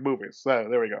just make movies. So,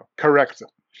 there we go. Corrected.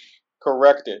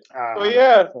 Well,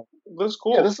 yeah, looks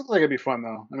cool. Yeah, this looks like it'd be fun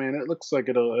though. I mean, it looks like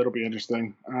it'll be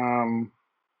interesting.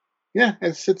 Yeah,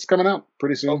 it's coming out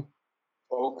pretty soon.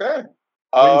 Okay.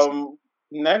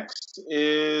 Next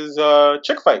is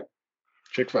Chick Fight.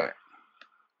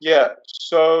 Yeah,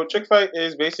 so Chick Fight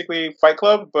is basically Fight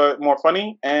Club, but more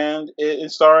funny, and it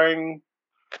is starring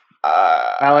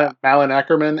Malin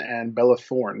Ackerman and Bella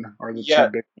Thorne are the 2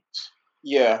 big ones.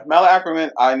 Yeah, Malin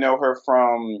Ackerman, I know her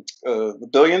from The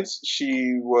Billions.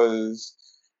 She was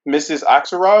Mrs.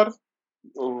 Axelrod.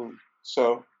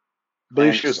 So I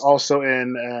believe she was also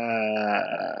in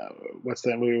what's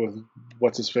that movie with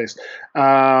what's his face?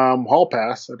 Hall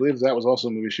Pass. I believe that was also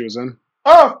a movie she was in.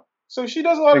 Oh, so she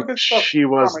does a lot of good stuff. She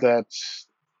was that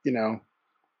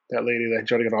lady that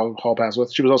Jody got a Hall Pass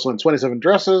with. She was also in 27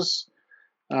 Dresses.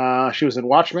 She was in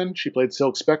Watchmen. She played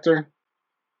Silk Spectre.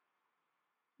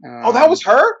 That was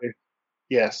her?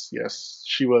 Yes.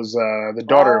 She was the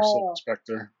daughter of Silk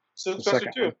Spectre. Silk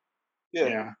Spectre too.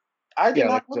 Yeah. I did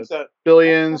not notice that.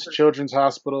 Billions, Children's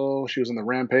Hospital. She was in the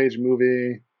Rampage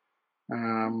movie.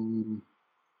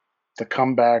 The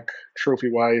Comeback, Trophy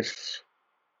Wife.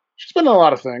 She's been in a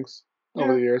lot of things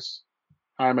over the years.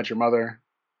 How I Met Your Mother.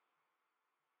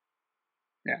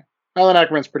 Yeah. Malin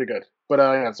Ackerman's pretty good.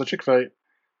 But so Chick Fight.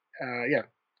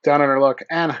 Down on her luck.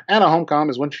 Anna Homecom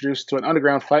is introduced to an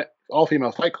underground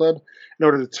all-female fight club. In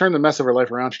order to turn the mess of her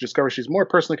life around, she discovers she's more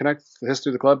personally connected to the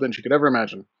history of the club than she could ever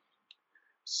imagine.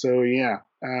 So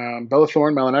Bella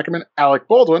Thorne, Malin Ackerman, Alec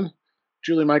Baldwin,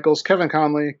 Julie Michaels, Kevin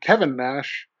Conley, Kevin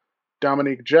Nash,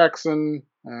 Dominique Jackson,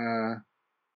 a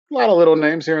lot of little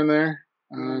names here and there.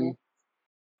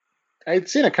 I'd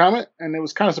seen a comment, and it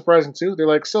was kind of surprising too. They're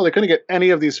like, so they couldn't get any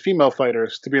of these female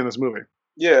fighters to be in this movie.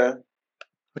 Yeah.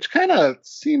 Which kind of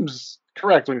seems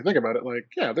correct when you think about it. Like,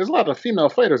 yeah, there's a lot of female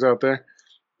fighters out there.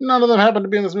 None of them happen to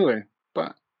be in this movie.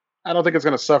 But I don't think it's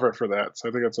going to suffer for that, so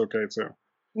I think that's okay too.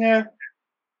 Yeah.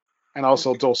 And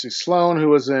also Dulcie Sloan, who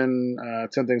was in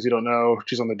 10 Things You Don't Know.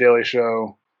 She's on The Daily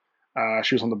Show.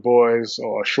 She was on The Boys,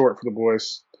 a short for The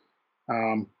Boys.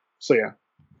 So yeah.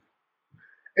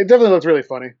 It definitely looks really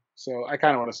funny. So I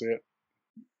kind of want to see it.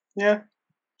 Yeah.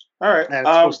 All right. And it's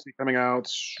supposed to be coming out.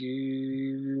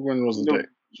 When was the date?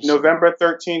 November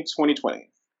 13th, 2020.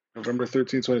 November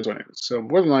 13th, 2020. So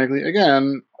more than likely,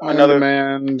 again, another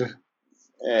demand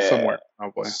somewhere,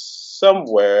 probably.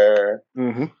 Somewhere.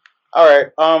 Mm-hmm. All right.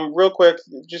 Real quick,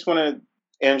 just want to,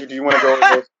 Andrew, do you want to go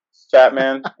with Fat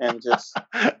Man and just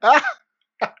do it?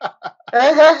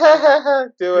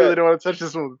 Really don't want to touch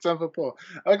this one with a 10-foot pole.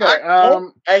 Okay.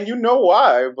 And you know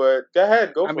why, but go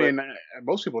ahead, go for it. I mean,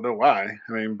 most people know why.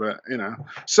 I mean, but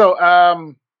So,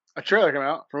 a trailer came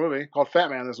out for a movie called Fat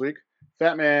Man this week.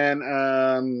 Fat Man.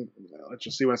 Let's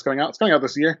just see when it's coming out. It's coming out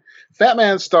this year. Fat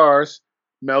Man stars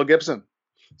Mel Gibson.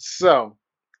 So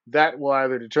that will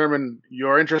either determine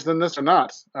your interest in this or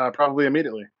not. Probably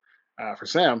immediately. For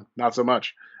Sam, not so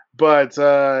much. But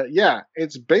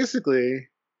it's basically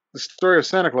the story of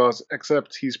Santa Claus,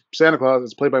 except he's Santa Claus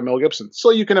is played by Mel Gibson.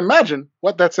 So you can imagine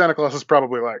what that Santa Claus is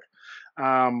probably like.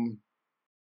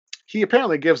 He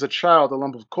apparently gives a child a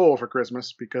lump of coal for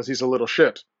Christmas because he's a little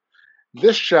shit.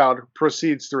 This child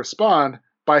proceeds to respond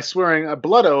by swearing a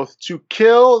blood oath to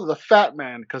kill the Fat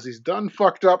Man because he's done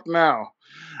fucked up now.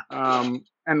 And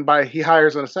he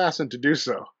hires an assassin to do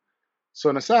so. So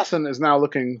an assassin is now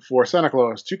looking for Santa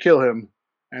Claus to kill him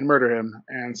and murder him,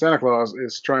 and Santa Claus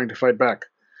is trying to fight back.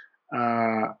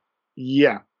 So,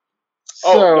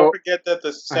 don't forget that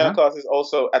the Santa Claus is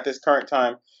also at this current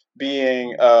time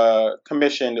being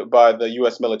commissioned by the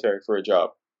U.S. military for a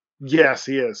job. Yes,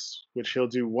 he is. Which he'll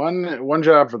do one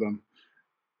job for them.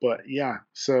 But yeah,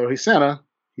 so he's Santa.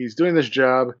 He's doing this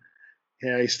job.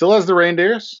 Yeah, he still has the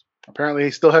reindeers. Apparently,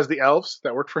 he still has the elves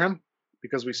that work for him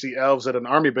because we see elves at an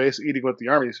army base eating with the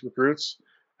army recruits,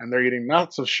 and they're eating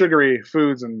lots of sugary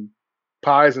foods and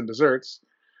pies and desserts.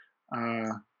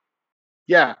 Uh,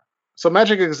 yeah, so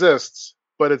magic exists,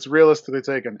 but it's realistically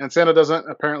taken, and Santa doesn't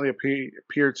apparently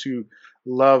appear to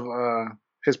love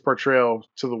his portrayal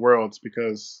to the world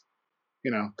because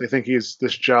they think he's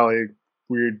this jolly,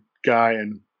 weird guy,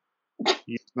 and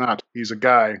he's not. He's a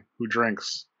guy who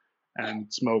drinks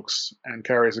and smokes and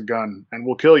carries a gun and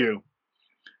will kill you.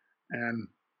 And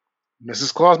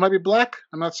Mrs. Claus might be black.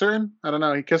 I'm not certain. I don't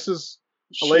know. He kisses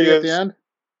a She lady at the is. end.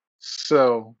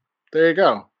 So there you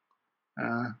go.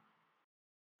 Uh,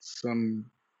 some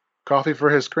coffee for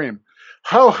his cream.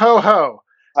 Ho, ho, ho.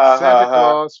 Ha Santa ha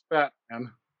ha. Claus Fat Man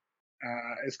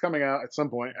is coming out at some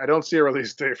point. I don't see a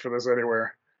release date for this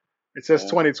anywhere. It says Yeah.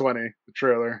 2020, the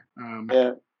trailer.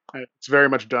 Yeah. It's very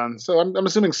much done. So I'm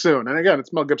assuming soon. And again,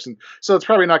 it's Mel Gibson. So it's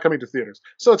probably not coming to theaters.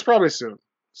 So it's probably soon.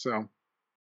 So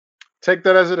take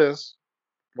that as it is.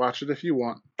 Watch it if you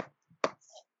want.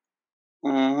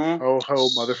 Mm-hmm. Ho, ho,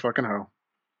 motherfucking ho.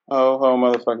 Oh, ho,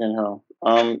 motherfucking ho.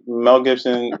 Mel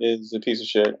Gibson is a piece of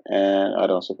shit, and I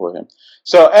don't support him.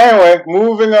 So anyway,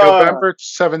 moving on. November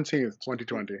 17th,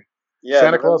 2020. Yeah,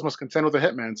 Santa November. Claus must contend with a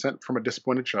hitman sent from a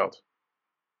disappointed child.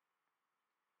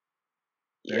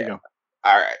 There Yeah. you go.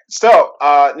 All right. So,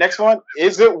 next one.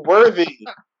 Is it worthy?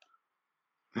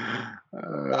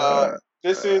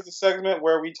 This is the segment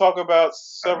where we talk about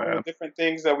several different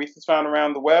things that we found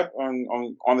around the web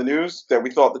on the news that we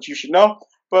thought that you should know.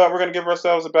 But we're going to give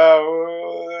ourselves about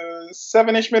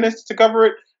 7-ish minutes to cover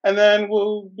it, and then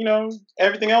we'll,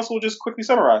 everything else we'll just quickly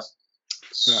summarize.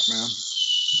 Batman.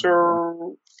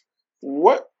 So,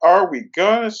 what are we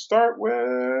going to start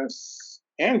with?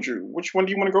 Andrew, which one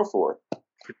do you want to go for?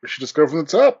 We should just go from the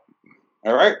top.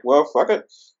 All right. Well, fuck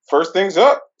it. First things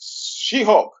up,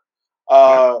 She-Hulk.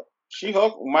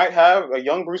 She-Hulk might have a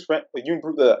young Bruce Banner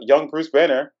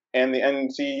in the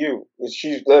MCU.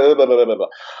 She's blah, blah, blah, blah, blah.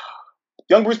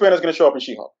 Young Bruce Banner is going to show up in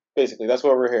She-Hulk. Basically, that's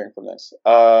what we're hearing from this.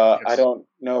 Yes. I don't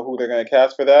know who they're going to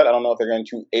cast for that. I don't know if they're going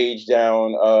to age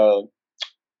down.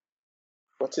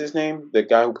 What's his name? The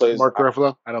guy who plays Mark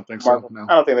Ruffalo. I don't think so. No.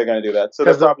 I don't think they're going to do that. So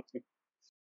they're probably.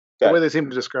 The way they seem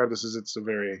to describe this is it's a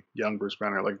very young Bruce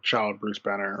Banner, like child Bruce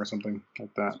Banner or something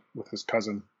like that, with his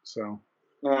cousin. So,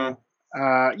 no,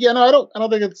 I don't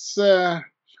think it's.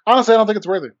 Honestly, I don't think it's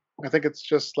worthy. I think it's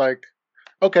just like,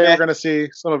 okay, we're gonna see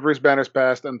some of Bruce Banner's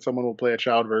past, and someone will play a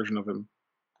child version of him.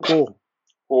 Cool.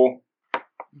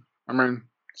 I mean,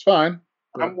 it's fine.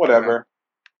 But, whatever.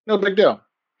 No big deal.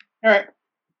 All right,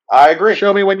 I agree.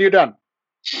 Show me when you're done.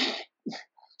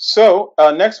 So,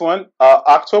 next one,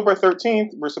 October 13th,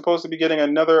 we're supposed to be getting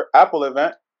another Apple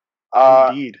event.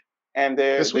 Indeed. And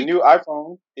the new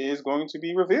iPhone is going to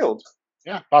be revealed.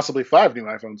 Yeah, possibly 5 new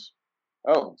iPhones.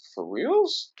 Oh, for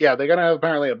reals? Yeah, they're going to have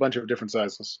apparently a bunch of different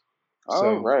sizes.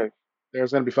 Oh, right.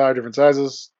 There's going to be 5 different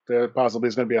sizes. There possibly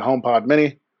is going to be a HomePod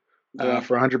Mini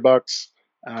for $100.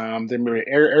 There may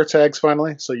be AirTags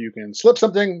finally, so you can slip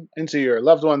something into your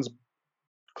loved one's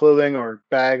clothing or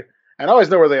bag and always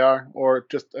know where they are, or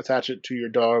just attach it to your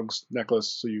dog's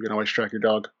necklace so you can always track your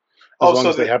dog as long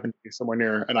as they happen to be somewhere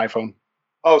near an iPhone.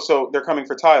 Oh, so they're coming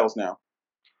for Tiles now.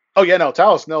 Oh, yeah, no,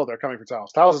 Tiles, no, they're coming for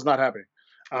Tiles. Tiles is not happy.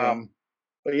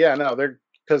 But yeah, no, they're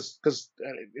because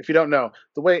if you don't know,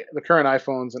 the way the current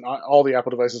iPhones and all the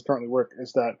Apple devices currently work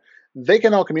is that they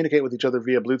can all communicate with each other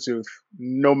via Bluetooth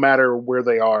no matter where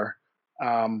they are,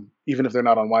 even if they're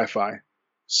not on Wi-Fi.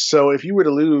 So if you were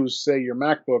to lose, say, your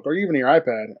MacBook or even your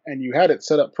iPad, and you had it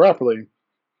set up properly,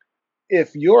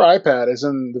 if your iPad is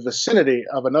in the vicinity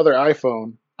of another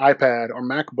iPhone, iPad, or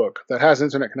MacBook that has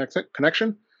internet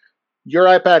connection, your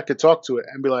iPad could talk to it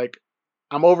and be like,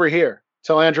 I'm over here.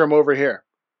 Tell Andrew I'm over here.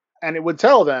 And it would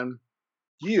tell them,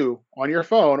 you, on your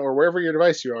phone or wherever your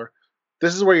device you are,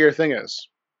 this is where your thing is.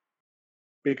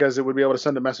 Because it would be able to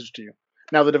send a message to you.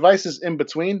 Now, the devices in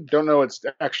between don't know it's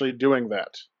actually doing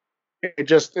that. It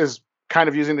just is kind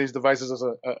of using these devices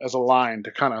as a line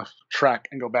to kind of track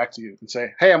and go back to you and say,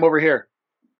 hey, I'm over here.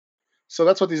 So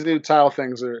that's what these new Tile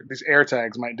things or these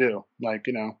AirTags might do. Like,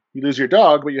 you lose your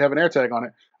dog, but you have an AirTag on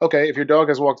it. Okay, if your dog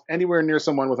has walked anywhere near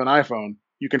someone with an iPhone,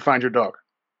 you can find your dog.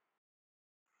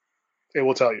 It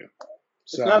will tell you.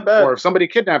 So, it's not bad. Or if somebody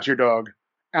kidnaps your dog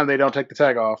and they don't take the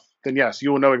tag off, then yes,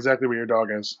 you will know exactly where your dog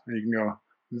is. And you can go,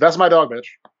 that's my dog, bitch.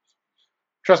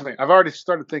 Trust me, I've already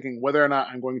started thinking whether or not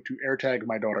I'm going to AirTag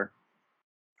my daughter.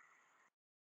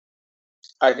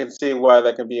 I can see why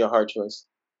that can be a hard choice.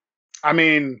 I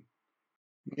mean,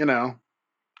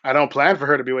 I don't plan for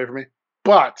her to be away from me,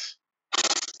 but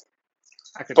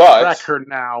I could But track her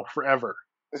now forever.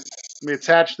 Let me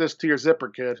attach this to your zipper,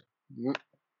 kid.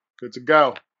 Good to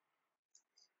go.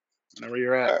 Whenever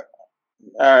you're at.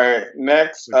 all right.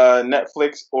 Next,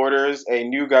 Netflix orders a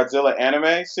new Godzilla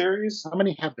anime series. How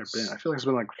many have there been? I feel like it's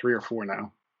been like 3 or 4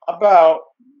 now. About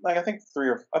I think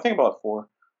about 4.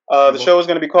 The show is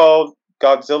going to be called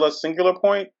Godzilla Singular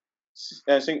Point.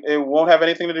 And it won't have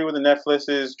anything to do with the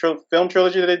Netflix's film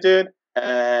trilogy that it did.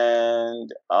 And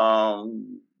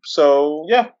so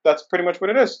yeah, that's pretty much what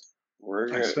it is. We're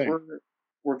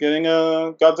getting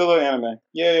a Godzilla anime.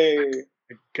 Yay!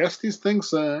 I guess these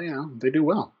things, they do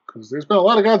well because there's been a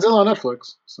lot of Godzilla on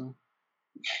Netflix. So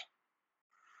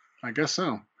I guess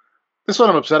so. This one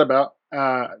I'm upset about.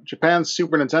 Japan's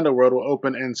Super Nintendo World will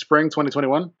open in spring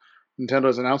 2021. Nintendo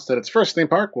has announced that its first theme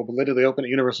park will belatedly open at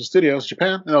Universal Studios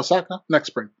Japan in Osaka next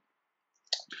spring.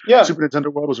 Yeah. Super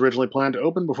Nintendo World was originally planned to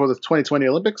open before the 2020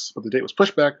 Olympics, but the date was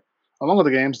pushed back, along with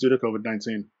the games, due to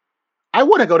COVID-19. I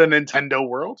want to go to Nintendo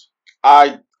World.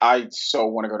 I so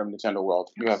want to go to Nintendo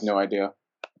World. You have no idea.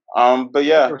 But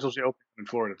yeah. It was supposed to open in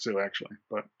Florida too, actually,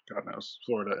 but God knows,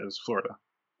 Florida is Florida.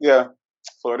 Yeah,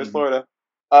 Florida's Florida.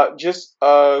 Just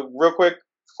real quick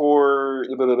for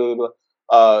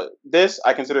this,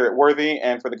 I consider it worthy,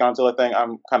 and for the Godzilla thing,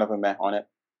 I'm kind of a meh on it.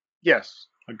 Yes,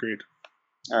 agreed.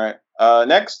 All right.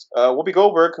 Next, Whoopi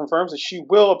Goldberg confirms that she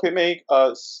will make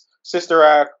Sister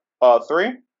Act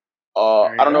 3.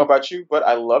 I don't know about you, but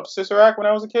I loved Sister Act when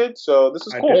I was a kid, so this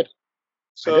is cool. I did.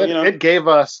 So it gave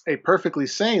us a perfectly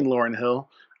sane Lauryn Hill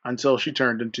until she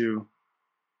turned into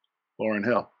Lauryn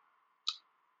Hill.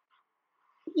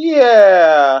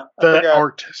 Yeah, the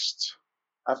artist.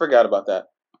 I forgot about that,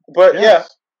 but yes.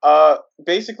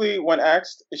 Basically, when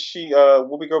asked,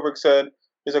 Whoopi Goldberg said,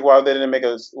 "He's like, why have they made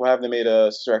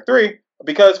a Sister Act 3?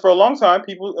 Because for a long time,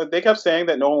 they kept saying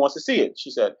that no one wants to see it."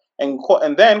 She said, and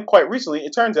then quite recently,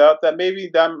 it turns out that maybe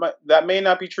that may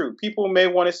not be true. People may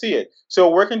want to see it, so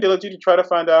we're working diligently to try to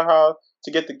find out how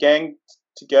to get the gang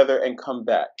together and come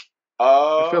back.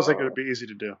 It feels like it would be easy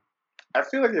to do. I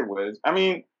feel like it would. I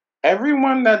mean,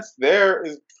 everyone that's there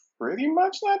is pretty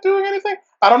much not doing anything.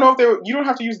 I don't know if you don't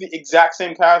have to use the exact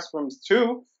same cast from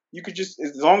 2. You could just,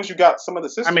 as long as you got some of the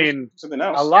systems, I mean, something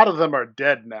else. A lot of them are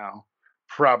dead now,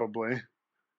 probably,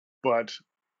 but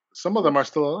some of them are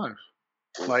still alive,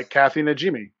 like Kathy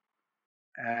Najimy,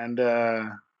 and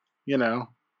the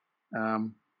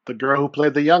girl who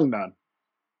played the young nun,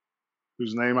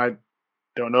 whose name I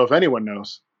don't know if anyone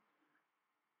knows,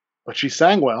 but she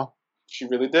sang well. She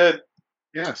really did.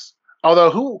 Yes.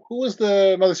 Although, who was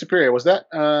the Mother Superior? Was that?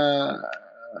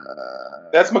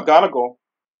 That's McGonagall.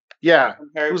 Yeah.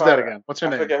 Who's that again? What's her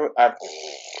name?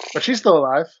 But she's still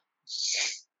alive.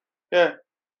 Yeah.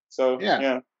 So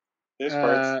yeah. There's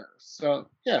parts.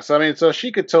 So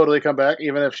she could totally come back,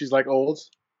 even if she's like old.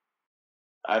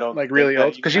 I don't like really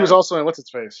old, because she was also in what's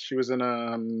its face. She was in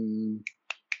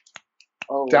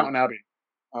Downton Abbey.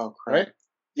 Oh, crap. Right?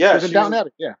 Yeah, she was in Downton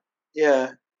Abbey. Yeah.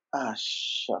 Yeah. Ah,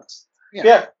 shucks.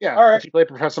 Yeah. All right. She played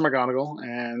Professor McGonagall,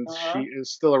 and she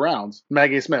is still around.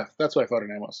 Maggie Smith. That's what I thought her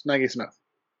name was. Maggie Smith.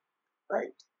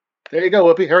 Right. There you go,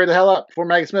 Whoopi. Hurry the hell up before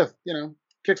Maggie Smith,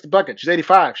 kicks the bucket. She's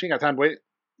 85. She ain't got time to wait.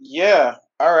 Yeah.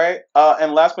 All right.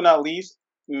 And last but not least,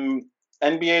 NBA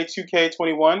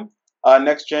 2K21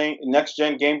 next gen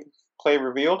gameplay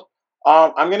revealed.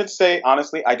 I'm gonna say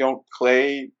honestly, I don't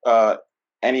play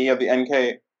any of the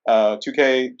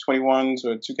 2K21s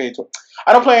or 2K.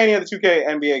 I don't play any of the 2K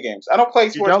NBA games. I don't play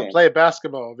sports games. You don't play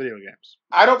basketball video games.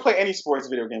 I don't play any sports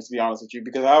video games, to be honest with you,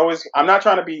 because I'm not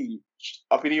trying to be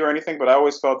uppity or anything, but I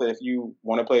always felt that if you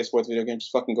want to play a sports video game,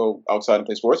 just fucking go outside and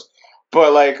play sports.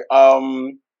 But how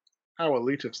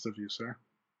elitist of you, sir.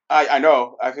 I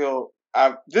know. I feel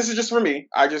this is just for me.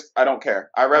 I don't care.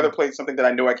 I'd rather play something that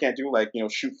I know I can't do, like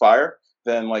shoot fire,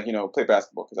 than play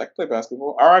basketball, because I can play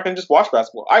basketball, or I can just watch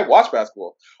basketball. I watch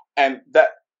basketball, and that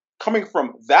coming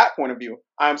from that point of view,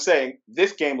 I'm saying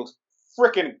this game looks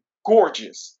freaking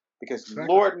gorgeous. Because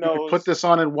Lord knows, you could put this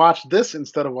on and watch this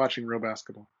instead of watching real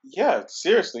basketball. Yeah,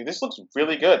 seriously, this looks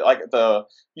really good. Like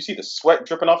you see the sweat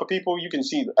dripping off of people. You can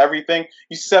see everything.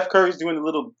 You see Steph Curry's doing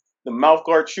the mouth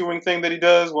guard chewing thing that he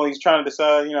does while he's trying to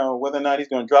decide, whether or not he's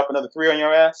going to drop another 3 on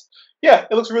your ass. Yeah,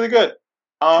 it looks really good.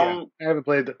 I haven't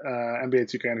played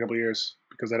NBA 2K in a couple of years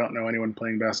because I don't know anyone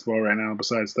playing basketball right now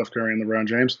besides Steph Curry and LeBron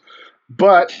James.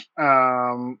 But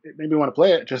it made me want to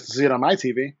play it just to see it on my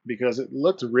TV because it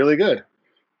looked really good.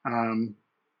 And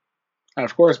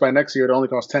of course, by next year, it only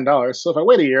costs $10. So if I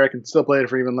wait a year, I can still play it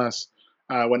for even less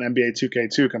when NBA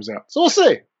 2K2 comes out. So we'll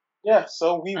see. Yeah,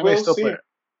 so I will still see. Play it.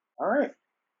 All right,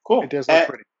 cool. It does look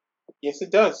pretty. Yes,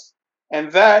 it does.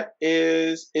 And that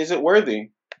is it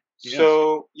worthy?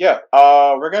 So yeah,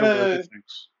 we're gonna.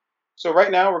 So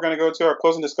right now we're gonna go to our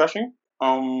closing discussion.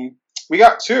 We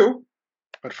got two.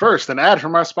 But first, an ad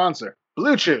from our sponsor,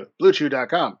 Blue Chew,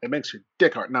 BlueChew.com. It makes your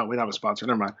dick hard. No, we don't have a sponsor.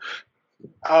 Never mind.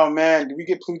 Oh man, do we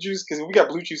get Blue Juice? Because if we got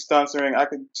Blue Chew sponsoring, I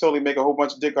could totally make a whole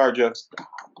bunch of dick hard jokes.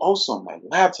 Also, my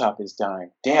laptop is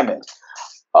dying. Damn it.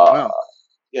 Wow.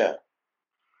 Yeah.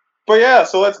 But yeah,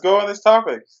 so let's go on this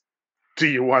topic. Do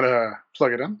you want to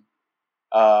plug it in?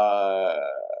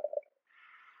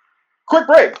 Quick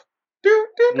break.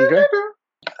 Okay.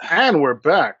 And we're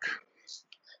back.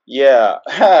 Yeah.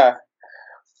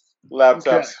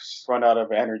 Laptops run out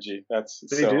of energy. That's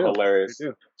hilarious. They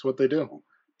do. That's what they do.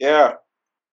 Yeah.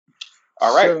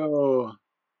 All right. So,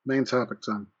 main topic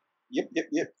time. Yep.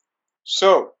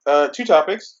 So, two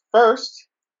topics. First,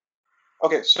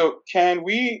 okay, so can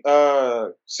we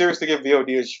seriously give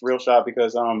VOD a real shot?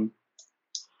 Because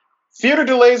theater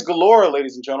delays galore,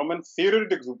 ladies and gentlemen.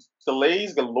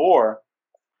 Delays galore.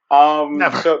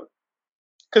 Never. So,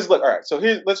 because look, all right. So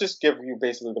here, let's just give you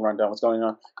basically the rundown. What's going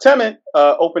on? Tenet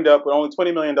opened up with only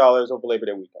 $20 million over Labor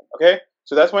Day weekend. Okay,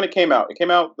 so that's when it came out. It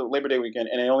came out the Labor Day weekend,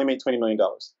 and it only made $20 million.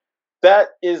 That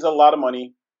is a lot of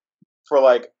money for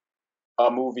like a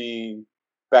movie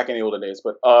back in the olden days.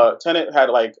 But Tenet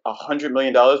had like $100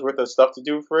 million worth of stuff to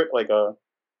do for it, like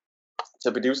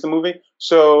to produce the movie.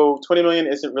 So $20 million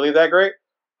isn't really that great.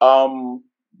 And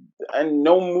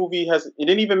no movie it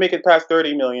didn't even make it past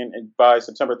 30 million by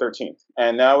September 13th.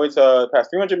 And now it's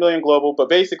past 300 million global, but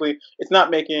basically it's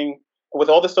not making, with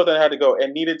all the stuff that had to go,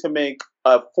 it needed to make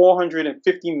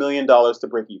 $450 million to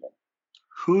break even.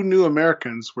 Who knew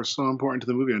Americans were so important to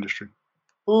the movie industry?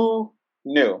 Who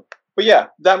knew? But yeah,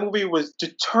 that movie was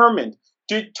determined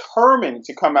to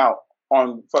come out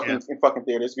on in fucking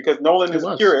theaters, because Nolan is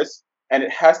a purist and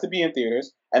it has to be in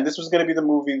theaters. And this was going to be the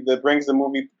movie that brings the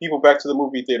movie people back to the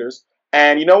movie theaters.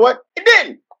 And you know what? It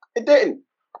didn't. It didn't.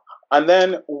 And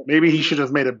then maybe he should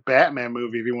have made a Batman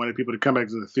movie if he wanted people to come back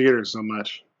to the theaters so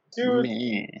much. Dude,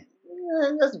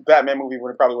 that's a Batman movie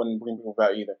probably wouldn't bring people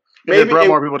back either. Maybe it brought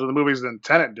more people to the movies than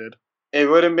Tenet did. It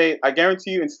would have made, I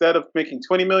guarantee you, instead of making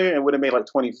 20 million, it would have made like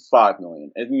 25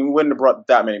 million. It wouldn't have brought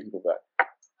that many people back.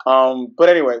 But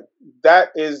anyway, that's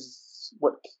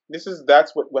what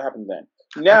happened then.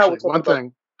 Now, actually, one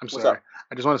thing. I'm sorry.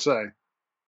 I just want to say,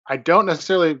 I don't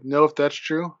necessarily know if that's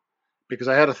true, because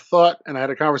I had a thought and I had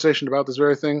a conversation about this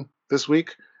very thing this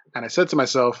week, and I said to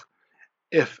myself,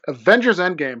 if Avengers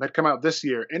Endgame had come out this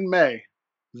year, in May,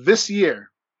 this year,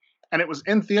 and it was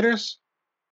in theaters,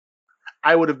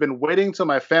 I would have been waiting till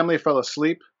my family fell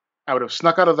asleep. I would have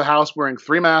snuck out of the house wearing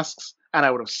 3 masks, and I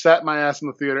would have sat my ass in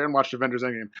the theater and watched Avengers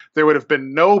Endgame. There would have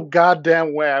been no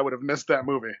goddamn way I would have missed that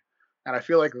movie. And I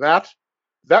feel like that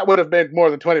would have made more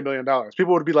than $20 million.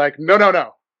 People would be like,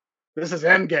 no. This is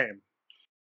Endgame.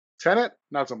 Tenet,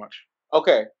 not so much.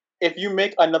 Okay. If you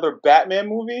make another Batman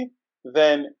movie,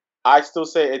 then I still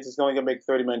say it's only going to make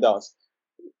 $30 million.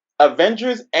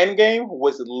 Avengers Endgame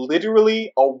was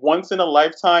literally a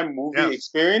once-in-a-lifetime movie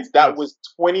experience. That was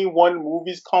 21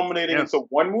 movies culminating into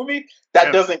one movie.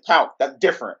 That doesn't count. That's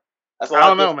different. That's I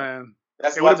don't know, man.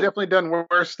 It would have definitely done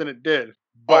worse than it did.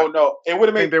 Oh no, it would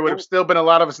have made. There would have still been a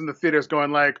lot of us in the theaters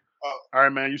going like, "All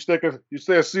right, man, you stay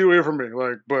a seat away from me."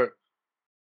 Like, but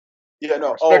yeah, no,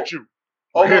 I respect you.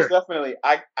 Most definitely.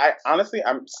 I honestly,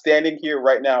 I'm standing here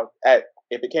right now.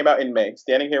 If it came out in May,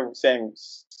 standing here saying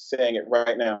it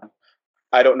right now,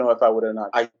 I don't know if I would have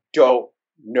not. I don't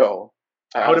know.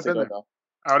 I would have been there.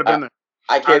 I would have been there.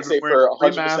 I can't say for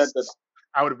 100% that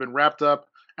I would have been wrapped up,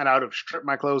 and I would have stripped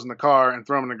my clothes in the car and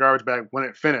thrown them in the garbage bag when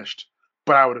it finished.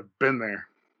 But I would have been there.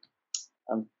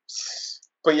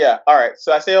 But yeah, all right.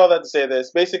 So I say all that to say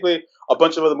this. Basically, a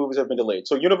bunch of other movies have been delayed.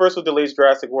 So Universal delays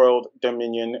Jurassic World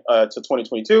Dominion to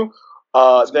 2022.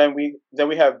 Then we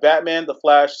have Batman, The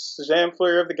Flash, Shazam,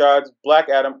 Fury of the Gods, Black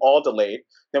Adam, all delayed.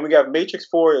 Then we got Matrix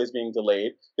 4 is being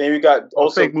delayed. Then we got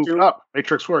also moved up.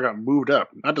 Matrix 4 got moved up,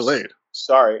 not delayed.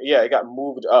 Sorry, yeah, it got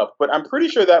moved up. But I'm pretty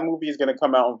sure that movie is going to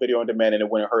come out on video on demand, and it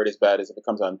wouldn't hurt as bad as if it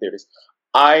comes out in theaters.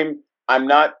 I'm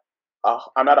not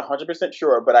 100%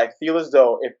 sure, but I feel as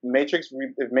though if Matrix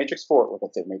 4,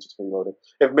 let's say Matrix Reloaded,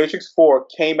 if Matrix 4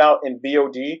 came out in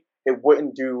VOD, it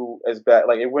wouldn't do as bad.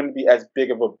 Like, it wouldn't be as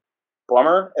big of a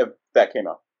bummer if that came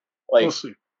out. Like,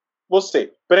 we'll see.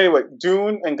 But anyway,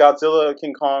 Dune and Godzilla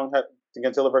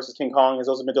versus King Kong has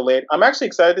also been delayed. I'm actually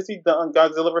excited to see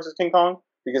Godzilla versus King Kong,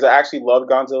 because I actually love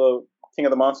Godzilla King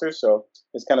of the Monsters, so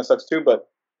this kind of sucks too, but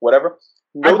whatever.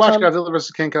 I watched Godzilla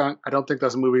vs. King Kong. I don't think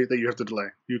that's a movie that you have to delay.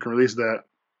 You can release that.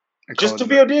 Just to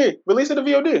VOD. Release it to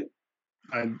VOD.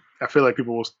 I feel like they're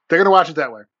going to watch it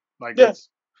that way. Like, yes.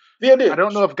 VOD. I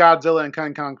don't know if Godzilla and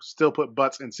King Kong still put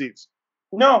butts in seats.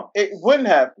 No, it wouldn't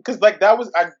have because like that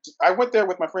was I went there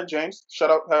with my friend James. Shut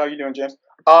up. How are you doing, James?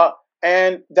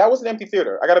 And that was an empty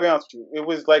theater. I gotta be honest with you. It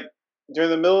was like during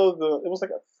the middle of the. It was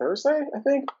like a Thursday, I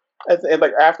think. And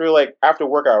like after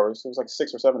work hours. It was like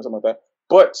 6 or 7 or something like that.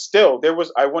 But still, there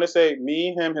was I want to say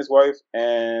me, him, his wife,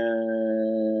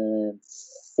 and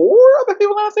 4 other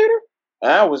people in the theater. And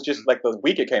that was just like the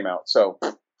week it came out. So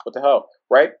what the hell,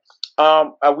 right?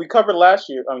 We covered last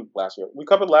year. Last year we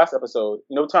covered last episode.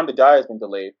 No Time to Die has been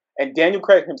delayed, and Daniel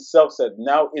Craig himself said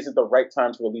now isn't the right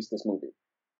time to release this movie.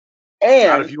 And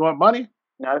not if you want money.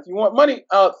 Not if you want money.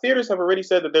 Theaters have already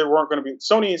said that they weren't going to be.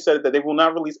 Sony has said that they will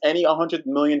not release any $100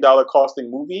 million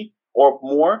costing movie or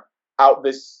more out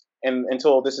this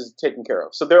until this is taken care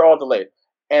of. So they're all delayed.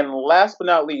 And last but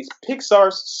not least,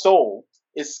 Pixar's Soul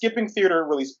is skipping theater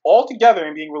release altogether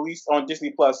and being released on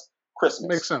Disney Plus Christmas.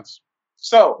 Makes sense.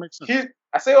 So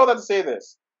I say all that to say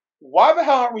this: why the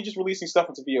hell aren't we just releasing stuff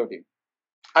into VOD?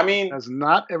 I mean, because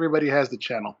not everybody has the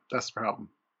channel. That's the problem.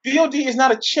 VOD is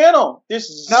not a channel. It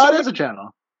is a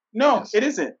channel. No, yes. It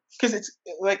isn't. Because it's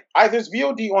like there's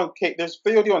VOD on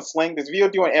Sling, there's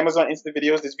VOD on Amazon Instant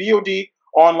Videos, there's VOD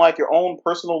on like your own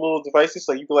personal little devices.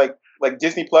 So you could like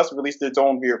Disney Plus released its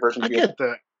own version. I get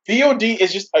that. VOD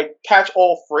is just a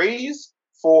catch-all phrase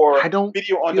for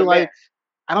video on demand.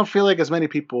 I don't feel like as many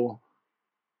people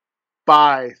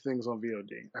buy things on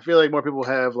VOD. I feel like more people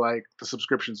have like the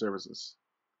subscription services.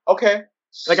 Okay.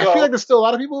 I feel like there's still a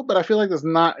lot of people, but I feel like there's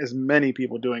not as many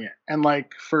people doing it. And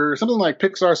like for something like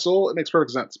Pixar Soul, it makes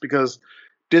perfect sense because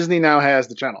Disney now has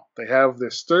the channel. They have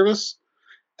this service.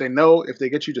 They know if they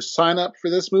get you to sign up for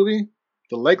this movie,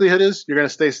 the likelihood is you're going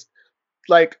to stay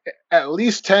like at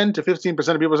least 10 to 15%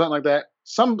 of people or something like that.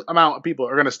 Some amount of people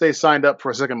are going to stay signed up for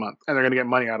a second month and they're going to get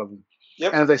money out of them.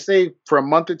 Yep. And if they stay for a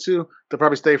month or two, they'll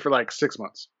probably stay for like 6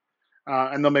 months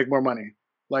and they'll make more money.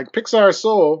 Like Pixar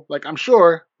Soul, like I'm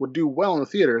sure would do well in the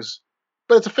theaters,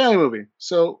 but it's a family movie.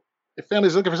 So if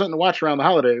families looking for something to watch around the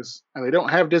holidays and they don't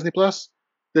have Disney Plus,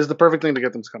 this is the perfect thing to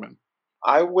get them to come in.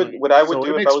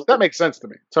 That makes sense to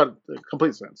me. It's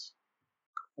complete sense.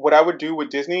 What I would do with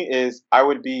Disney is I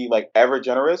would be like ever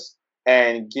generous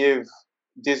and give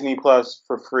Disney Plus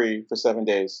for free for 7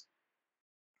 days.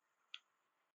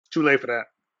 Too late for that.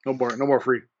 No more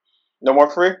free. No more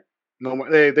free? No more.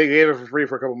 They gave it for free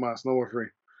for a couple months. No more free.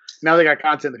 Now they got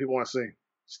content that people want to see.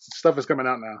 Stuff is coming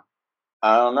out now.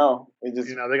 I don't know. They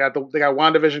got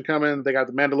WandaVision coming. They got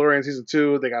the Mandalorian season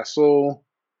 2. They got Soul.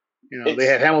 They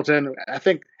had Hamilton. I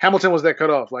think Hamilton was that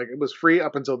cutoff. Like it was free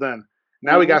up until then.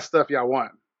 Now we got stuff y'all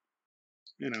want.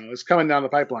 It's coming down the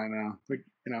pipeline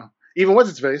now. Even what's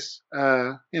its face.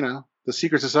 The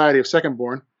Secret Society of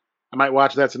Secondborn. I might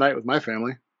watch that tonight with my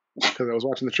family because I was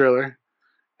watching the trailer.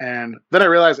 And then I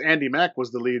realized Andy Mack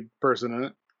was the lead person in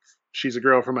it. She's a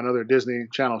girl from another Disney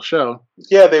Channel show.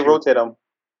 Yeah, they rotate them.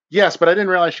 Yes, but I didn't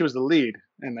realize she was the lead.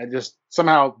 And I just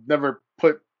somehow never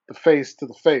put the face to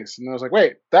the face. And I was like,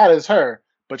 wait, that is her.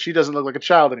 But she doesn't look like a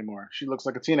child anymore. She looks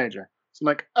like a teenager. So I'm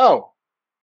like, oh,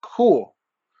 cool.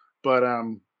 But,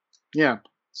 yeah.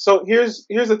 So here's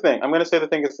the thing. I'm going to say the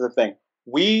thing is the thing.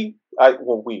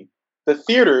 The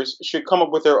theaters should come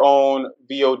up with their own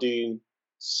VOD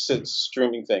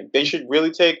streaming thing.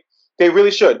 They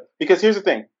really should. Because here's the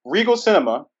thing. Regal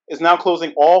Cinema is now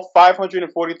closing all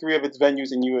 543 of its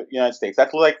venues in the United States.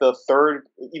 That's like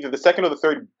either the second or the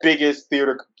third biggest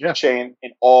theater chain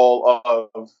in all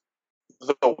of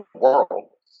the world.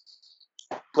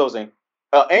 Closing.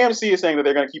 AMC is saying that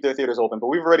they're going to keep their theaters open, but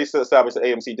we've already established that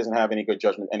AMC doesn't have any good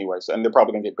judgment anyway, and they're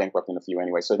probably going to get bankrupt in a few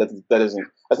anyway. So that's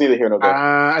neither here nor there.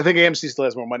 I think AMC still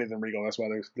has more money than Regal. That's why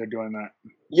they're doing that.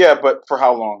 Yeah, but for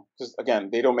how long? Because again,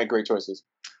 they don't make great choices.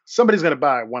 Somebody's going to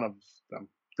buy one of them,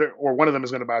 or one of them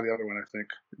is going to buy the other one. I think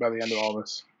by the end of all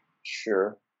this.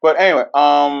 Sure, but anyway,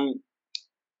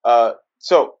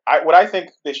 so what I think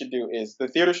they should do is the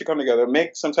theater should come together,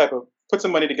 put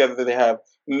some money together that they have,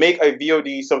 make a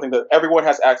VOD, something that everyone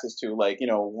has access to, like,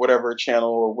 whatever channel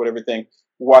or whatever thing,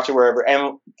 watch it wherever,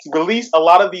 and release a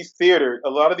lot of these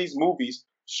movies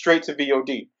straight to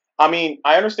VOD. I mean,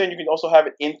 I understand you can also have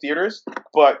it in theaters,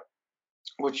 but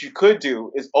what you could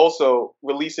do is also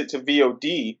release it to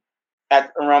VOD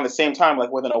at around the same time,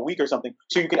 like within a week or something,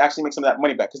 so you can actually make some of that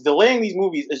money back. Because delaying these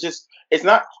movies it's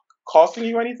not costing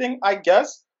you anything, I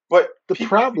guess, but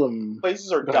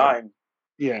places are dying.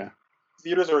 Yeah.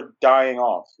 Theaters are dying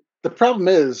off. The problem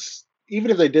is,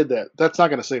 even if they did that, that's not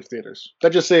going to save theaters.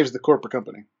 That just saves the corporate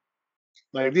company.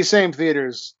 Like these same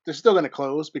theaters, they're still going to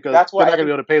close because they're not going to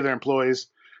be able to pay their employees.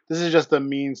 This is just a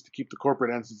means to keep the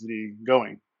corporate entity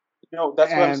going. No,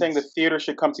 that's what I'm And saying. The theater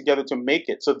should come together to make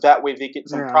it, so that way they get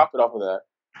some yeah, profit off of that.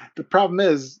 the problem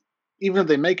is, even if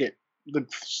they make it, the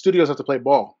studios have to play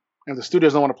ball. And if the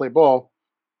studios don't want to play ball,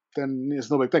 then it's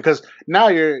no big thing. Because now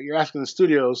you're asking the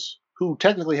studios who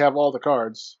technically have all the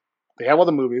cards, they have all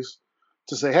the movies,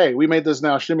 to say, hey, we made this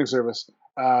now streaming service.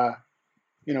 Uh,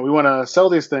 we want to sell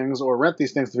these things or rent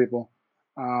these things to people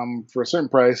for a certain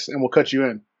price, and we'll cut you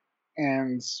in.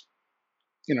 And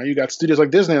you got studios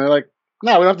like Disney, and they're like,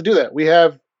 no, we don't have to do that. We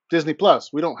have Disney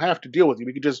Plus. We don't have to deal with you.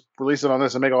 We could just release it on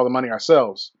this and make all the money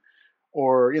ourselves.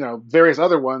 Or various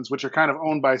other ones which are kind of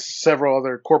owned by several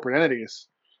other corporate entities.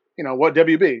 What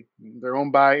WB? They're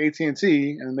owned by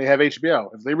AT&T, and they have HBO.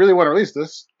 If they really want to release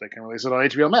this, they can release it on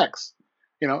HBO Max.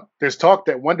 There's talk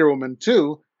that Wonder Woman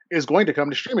 2 is going to come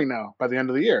to streaming now by the end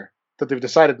of the year. That they've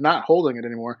decided not holding it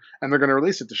anymore, and they're going to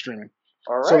release it to streaming.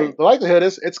 All right. So the likelihood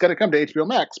is it's going to come to HBO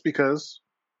Max because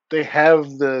they have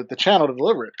the channel to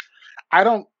deliver it. I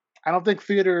don't think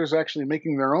theaters actually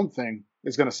making their own thing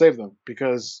is going to save them,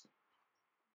 because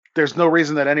there's no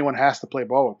reason that anyone has to play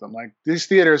ball with them. Like, these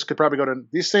theaters could probably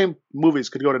these same movies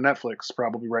could go to Netflix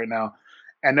probably right now,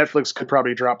 and Netflix could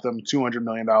probably drop them $200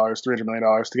 million, $300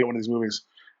 million to get one of these movies,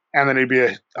 and then it'd be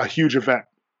a huge event.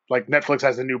 Like, Netflix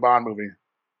has the new Bond movie,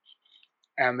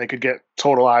 and they could get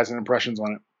total eyes and impressions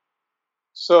on it.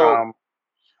 So,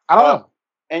 I don't know.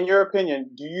 In your opinion,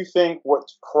 do you think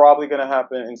what's probably going to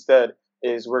happen instead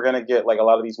is we're going to get like a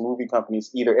lot of these movie companies,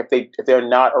 either if they're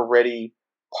not already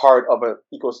part of an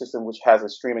ecosystem which has a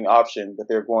streaming option, that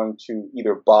they're going to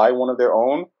either buy one of their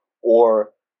own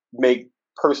or make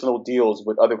personal deals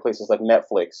with other places like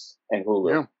Netflix and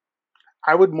Hulu? Yeah.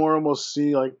 I would more almost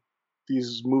see like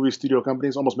these movie studio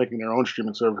companies almost making their own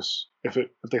streaming service if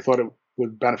they thought it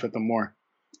would benefit them more.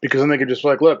 Because then they could just be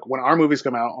like, look, when our movies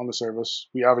come out on the service,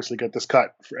 we obviously get this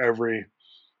cut for every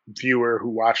viewer who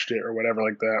watched it or whatever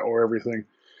like that, or everything.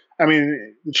 I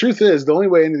mean, the truth is, the only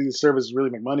way any of these services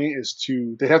really make money is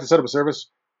they have to set up a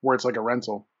service where it's like a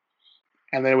rental.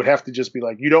 And they would have to just be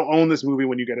like, you don't own this movie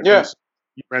when you get it. Yeah.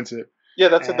 You rent it. Yeah,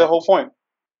 that's the whole point.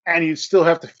 And you still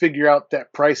have to figure out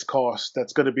that price cost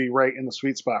that's going to be right in the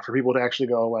sweet spot for people to actually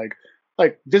go like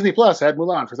Disney Plus had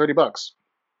Mulan for $30.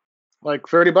 Like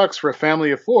 $30 for a family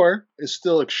of 4 is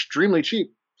still extremely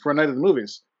cheap for a night of the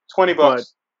movies.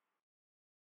 $20.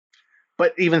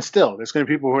 But even still, there's going to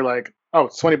be people who are like, oh,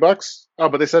 it's $20. Oh,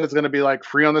 but they said it's going to be like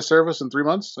free on the service in 3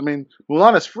 months. I mean,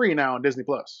 Mulan is free now on Disney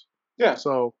Plus. Yeah.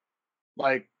 So,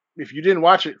 like, if you didn't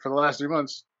watch it for the last 3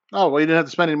 months, oh, well, you didn't have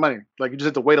to spend any money. Like, you just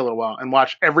had to wait a little while and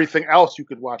watch everything else you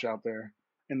could watch out there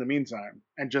in the meantime,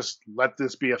 and just let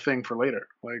this be a thing for later.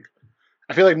 Like,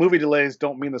 I feel like movie delays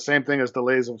don't mean the same thing as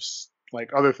delays of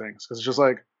like other things, because it's just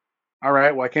like, all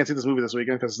right, well, I can't see this movie this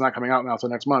weekend because it's not coming out now until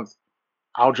next month.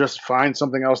 I'll just find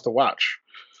something else to watch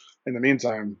in the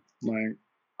meantime. Like,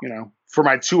 for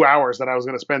my 2 hours that I was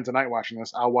going to spend tonight watching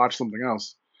this, I'll watch something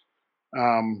else.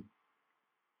 I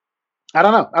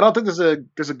don't know. I don't think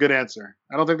there's a good answer.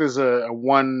 I don't think there's a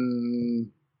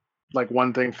one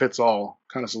thing fits all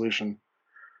kind of solution.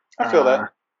 I feel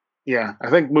that. Yeah, I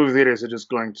think movie theaters are just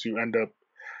going to end up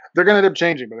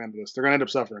changing by the end of this. They're going to end up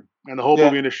suffering. And the whole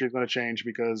movie industry is going to change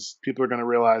because people are going to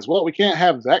realize, well, we can't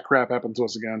have that crap happen to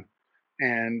us again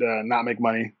and not make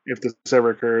money if this ever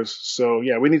occurs. So,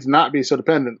 yeah, we need to not be so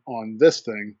dependent on this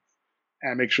thing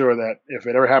and make sure that if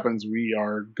it ever happens, we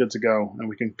are good to go and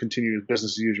we can continue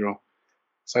business as usual.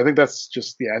 So I think that's I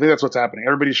think that's what's happening.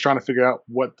 Everybody's trying to figure out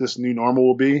what this new normal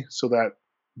will be so that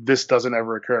this doesn't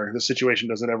ever occur. This situation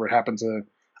doesn't ever happen to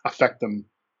affect them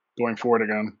going forward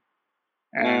again.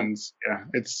 And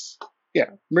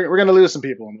we're going to lose some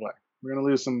people in the way. We're going to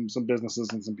lose some businesses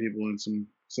and some people and some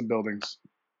buildings.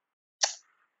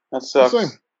 That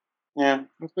sucks. Yeah.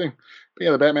 Let's see. But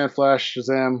yeah, the Batman, Flash,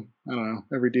 Shazam, I don't know.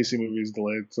 Every DC movie is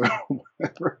delayed, so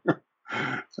whatever.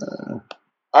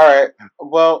 All right.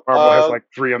 Well, Marvel has like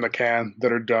 3 on the can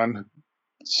that are done.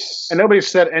 And nobody's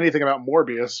said anything about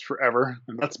Morbius forever,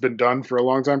 and that's been done for a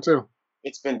long time too.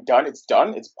 It's been done. It's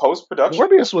done. It's post-production.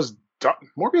 Morbius was done.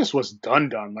 Morbius was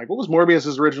done. Like, what was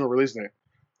Morbius's original release date?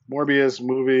 Morbius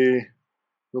movie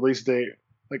release date.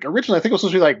 Like, originally, I think it was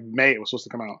supposed to be like May. It was supposed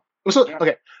to come out.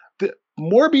 Okay. The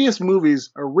Morbius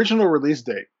movie's original release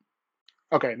date.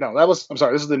 Okay, no, I'm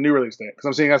sorry. This is the new release date because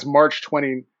I'm seeing that's March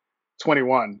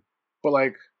 2021. But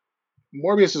like,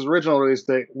 Morbius's original release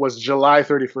date was July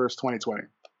 31st, 2020.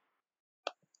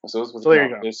 So it was there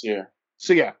you go. This year.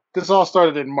 So yeah, this all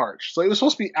started in March. So it was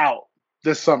supposed to be out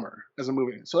this summer as a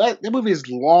movie. So that movie has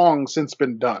long since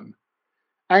been done.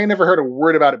 I ain't never heard a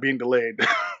word about it being delayed,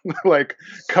 like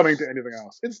coming to anything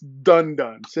else. It's done,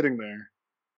 sitting there.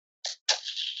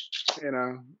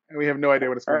 And we have no idea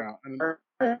what it's coming out. And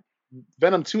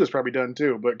Venom 2 is probably done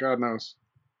too, but God knows.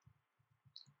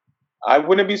 I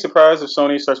wouldn't be surprised if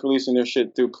Sony starts releasing their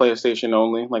shit through PlayStation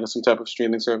only, like some type of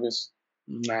streaming service.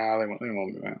 Nah, they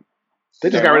won't do that. They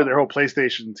just got rid of No. their whole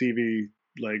PlayStation TV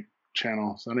like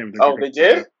channel, so I don't even think they're Oh, going they to do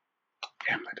did? that.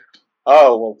 Damn, they did.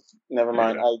 Oh, well, never There you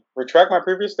mind. go. I retract my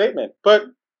previous statement. But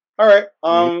all right.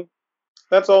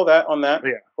 That's all that on that. But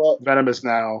yeah, But Venom is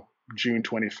now June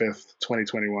 25th,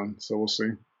 2021. So we'll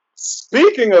see.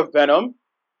 speaking of Venom,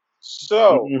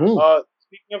 so Mm-hmm.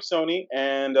 speaking of Sony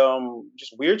and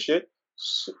just weird shit.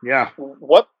 Yeah.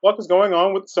 What the fuck is going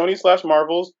on with Sony slash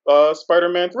Marvel's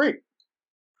Spider-Man 3?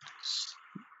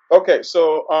 Okay,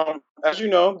 so as you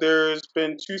know, there's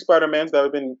been two Spider-Mans that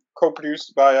have been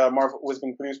co-produced by Marvel. Was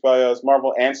been produced by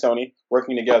Marvel and Sony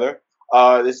working together.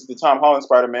 This is the Tom Holland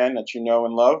Spider-Man that you know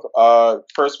and love.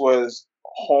 First was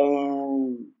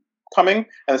Homecoming,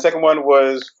 and the second one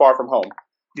was Far From Home.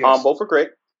 Yes. Both were great.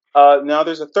 Now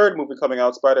there's a third movie coming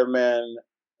out, Spider-Man.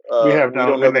 We have We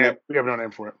don't know the name. We have no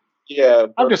name for it. Yeah,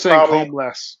 I'm but just saying probably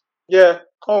homeless. yeah,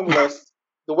 homeless.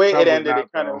 The way it Probably ended, not it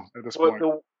kind of though at this but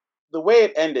point. the way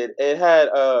it ended, it had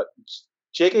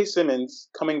J.K. Simmons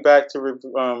coming back to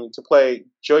play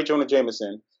Joy Jonah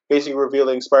Jameson, basically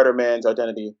revealing Spider-Man's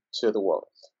identity to the world,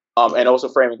 and also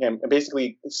framing him and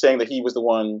basically saying that he was the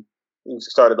one who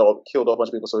killed a bunch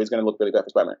of people, so he's going to look really bad for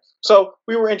Spider-Man. So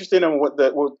we were interested in what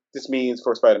this means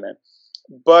for Spider-Man.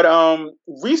 But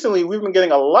recently we've been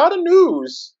getting a lot of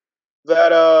news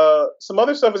that some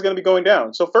other stuff is going to be going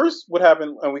down. So first, what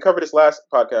happened, and we covered this last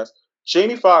podcast.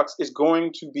 Jamie Foxx is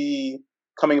going to be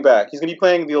coming back. He's going to be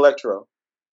playing the Electro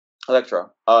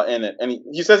in it, and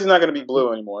he says he's not going to be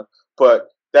Blue anymore. But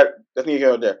that's neither here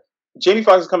nor there. Jamie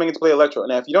Foxx is coming in to play Electro.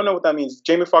 Now, if you don't know what that means,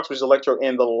 Jamie Foxx was Electro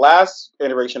in the last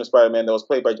iteration of Spider-Man that was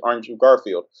played by Andrew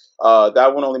Garfield.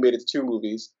 That one only made it to 2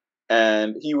 movies,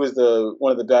 and he was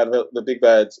one of the big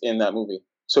bads in that movie.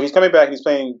 So he's coming back. He's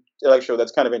playing Electro.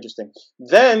 That's kind of interesting.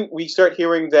 Then we start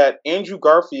hearing that Andrew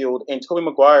Garfield and Tobey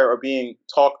Maguire are being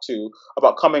talked to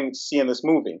about coming to see in this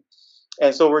movie.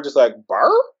 And so we're just like,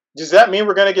 Bar? Does that mean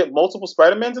we're going to get multiple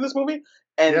Spider-Mans in this movie?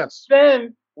 And yes.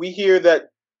 then we hear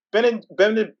that Benjamin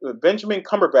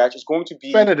Cumberbatch is going to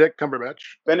be Benedict Cumberbatch.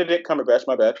 Benedict Cumberbatch,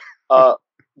 my bad.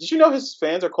 Did you know his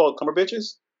fans are called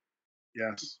Cumberbitches?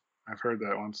 Yes, I've heard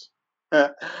that once.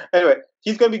 Anyway,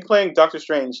 he's going to be playing Doctor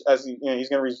Strange as he's going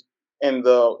to be in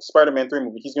the Spider-Man 3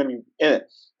 movie. He's going to be in it,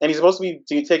 and he's supposed to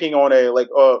be taking on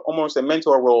almost a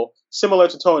mentor role similar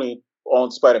to Tony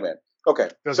on Spider-Man. Okay.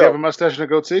 Does he have a mustache and a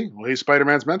goatee? Well, he's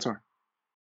Spider-Man's mentor.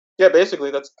 Yeah,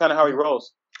 basically that's kind of how he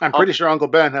rolls. I'm pretty sure Uncle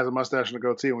Ben has a mustache and a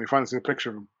goatee when we finally see a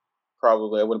picture of him.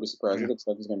 Probably, I wouldn't be surprised. Yeah. He looks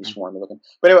like he's going to be swarmy looking.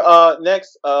 But anyway,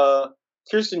 next,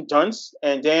 Kirsten Dunst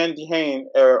and Dan DeHaan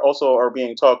are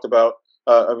being talked about.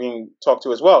 Are being talked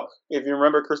to as well. If you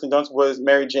remember, Kirsten Dunst was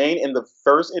Mary Jane in the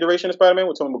first iteration of Spider-Man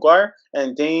with Tobey Maguire,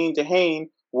 and Dan DeHaan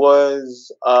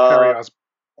was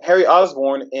Harry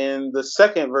Osborn in the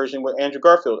second version with Andrew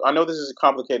Garfield. I know this is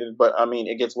complicated, but I mean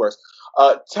it gets worse.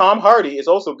 Tom Hardy is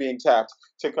also being tapped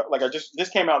to this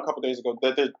came out a couple days ago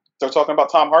that they're talking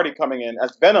about Tom Hardy coming in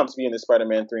as Venom to be in the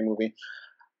Spider-Man 3 movie.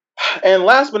 And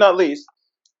last but not least,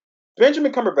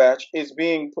 Benjamin Cumberbatch is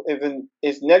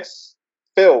his next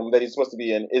film that he's supposed to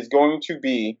be in is going to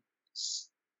be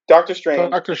Doctor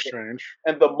Strange. Doctor Strange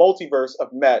and the Multiverse of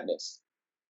Madness.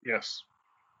 Yes.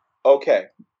 Okay.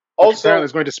 Which also, apparently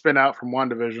is going to spin out from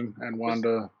WandaVision and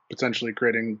Wanda potentially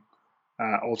creating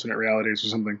alternate realities or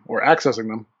something, or accessing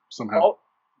them somehow.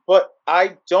 But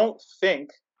I don't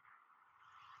think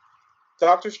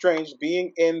Doctor Strange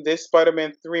being in this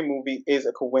Spider-Man 3 movie is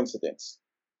a coincidence.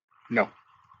 No.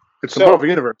 It's the Marvel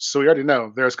Universe, so we already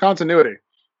know. There's continuity.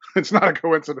 It's not a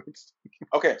coincidence.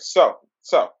 Okay, so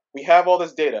we have all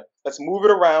this data. Let's move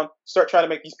it around, start trying to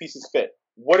make these pieces fit.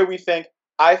 What do we think?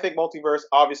 I think multiverse,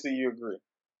 obviously you agree.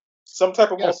 Some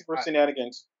type of multiverse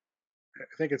shenanigans. I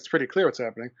think it's pretty clear what's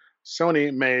happening.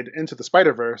 Sony made Into the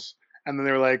Spider-Verse, and then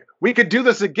they were like, we could do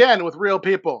this again with real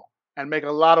people and make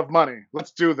a lot of money.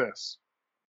 Let's do this.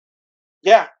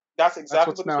 Yeah, that's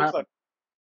exactly what this looks like.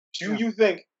 Do you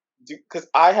think, because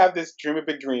I have this dream, a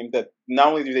big dream, that not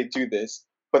only do they do this,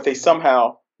 but they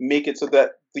somehow make it so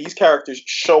that these characters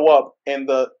show up in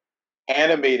the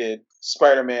animated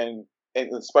Spider-Man in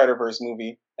the Spider-Verse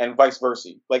movie and vice versa.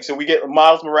 Like, so we get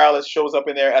Miles Morales shows up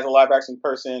in there as a live action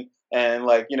person, and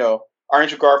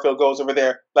Andrew Garfield goes over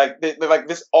there.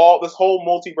 This whole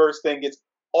multiverse thing gets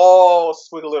all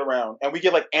swiggled around, and we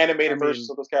get animated versions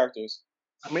of those characters.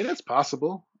 I mean, it's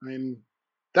possible. I mean,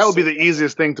 that would be the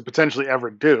easiest thing to potentially ever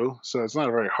do. So it's not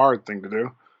a very hard thing to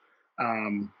do.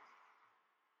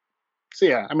 So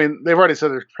yeah, I mean, they've already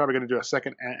said they're probably going to do a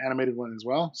second animated one as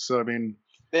well. So I mean,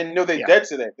 They know they Yeah, dead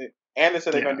to that, and they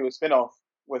said they're yeah, gonna do a spinoff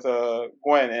with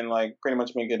Gwen and like pretty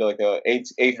much make it like a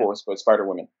yeah, Force but Spider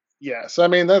Woman. yeah. So I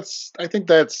mean, I think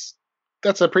that's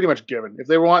a pretty much given. If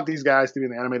they want these guys to be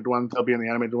in the animated one, they'll be in the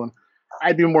animated one.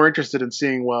 I'd be more interested in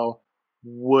seeing, well,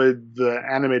 would the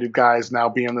animated guys now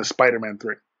be in the Spider-Man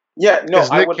 3? Yeah, no, Is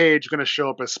I Nick would. Cage going to show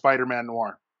up as Spider-Man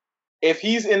Noir? If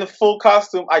he's in the full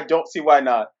costume, I don't see why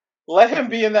not. Let him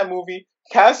be in that movie.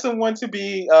 Cast someone to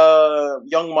be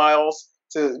young Miles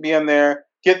to be in there.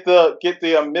 Get the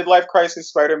midlife crisis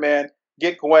Spider Man.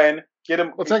 Get Gwen. Get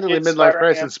him. Well, technically, Get midlife Spider Ham.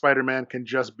 crisis Spider-Man can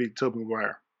just be Tobey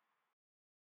Maguire.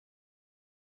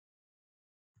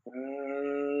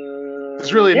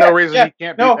 There's really no Yeah, reason yeah. he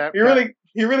can't be No, that.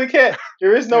 he really can't.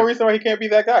 There is no Yeah, reason why he can't be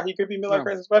that guy. He could be midlife no,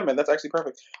 crisis Spider Man. That's actually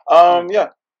perfect. yeah. Yeah.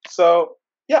 So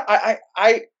yeah,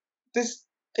 this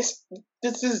this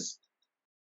this is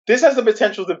this has the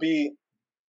potential to be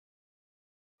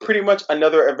pretty much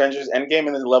another Avengers Endgame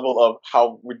in the level of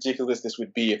how ridiculous this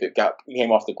would be if it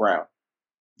came off the ground.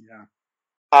 Yeah.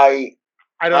 I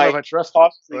I don't know if I I trust it,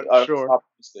 cautiously but sure.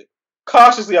 optimistic,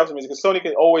 cautiously optimistic because Sony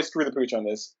can always screw the pooch on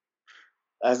this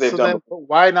as they've So done then, before.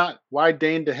 why not? Why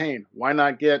Dane DeHaan? Why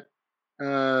not get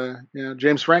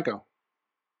James Franco?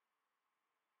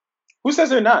 Who says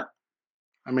they're not?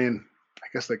 I mean, I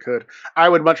guess they could. I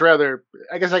would much rather.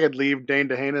 I guess I could leave Dane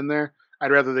DeHaan in there.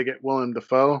 I'd rather they get Willem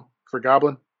Dafoe for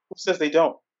Goblin. Who says they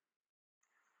don't?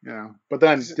 But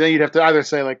then you'd have to either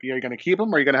say like, are you going to keep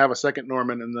him, or are you going to have a second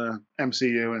Norman in the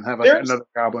MCU and have like There's another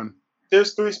Goblin?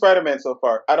 there's 3 Spider-Man so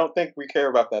far. I don't think we care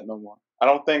about that no more. I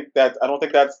don't think that's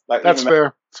like That's even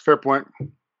fair. It's a fair point.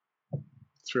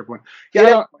 It's a fair point. Yeah, get I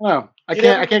every, don't know. I get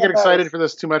can't. I everything can't get that matters. excited for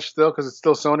this too much still because it's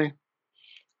still Sony.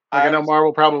 Like I I know understand.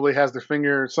 Marvel probably has their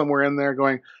finger somewhere in there,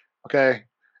 going, "Okay,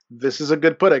 this is a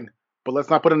good pudding, but let's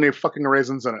not put any fucking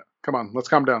raisins in it. Come on, let's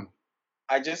calm down."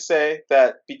 I just say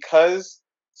that because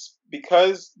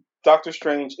Doctor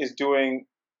Strange is doing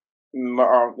the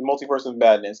multiverse of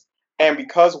madness, and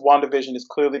because WandaVision is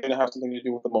clearly going to have something to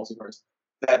do with the multiverse,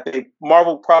 that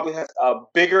Marvel probably has a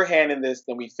bigger hand in this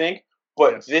than we think.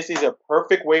 But Yes. this is a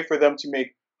perfect way for them to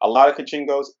make a lot of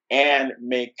kachingos and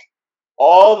make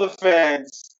all the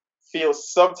fans feel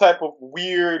some type of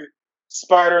weird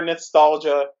Spider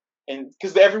nostalgia. And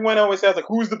because everyone always has like,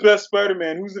 who's the best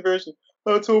Spider-Man? Who's the version?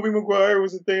 Oh, Tobey Maguire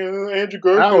was the thing. Andrew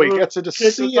Now we Garfield, get to just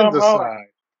kids with see and Tom Holland. decide.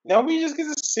 Now we just get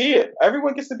to see it.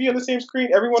 Everyone gets to be on the same screen.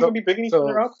 Everyone can So, be bigging each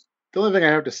other so up. the only thing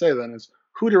I have to say then is,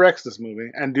 who directs this movie,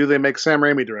 and do they make Sam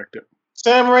Raimi direct it?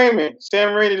 Sam Raimi. Sam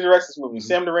Raimi directs this movie. Mm-hmm.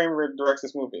 Sam Raimi directs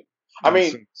this movie. I I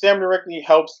mean, see. Sam directly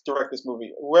helps direct this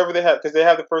movie. Whoever they have, because they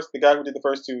have the guy who did the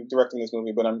first 2 directing this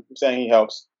movie, but I'm saying he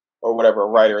helps or whatever, a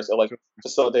writer, or like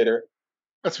facilitator.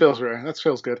 That feels right. That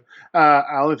feels good. The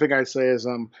only thing I'd say is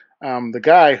the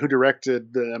guy who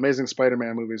directed the Amazing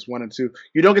Spider-Man movies 1 and 2.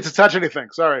 You don't get to touch anything.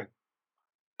 Sorry.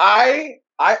 I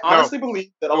No. honestly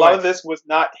believe that a Go lot away. of this was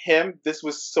not him. This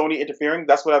was Sony interfering.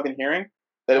 That's what I've been hearing.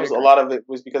 That it I was a agree. lot of it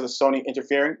was because of Sony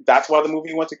interfering. That's why the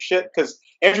movie went to shit. Because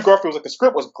Andrew Garfield was like the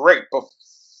script was great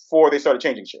before they started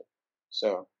changing shit.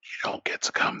 So You don't get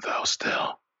to come though.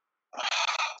 Still.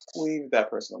 leave that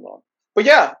person alone. But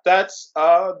yeah, that's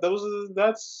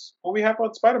that's what we have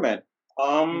on Spider-Man.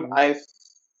 Mhm. I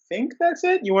think that's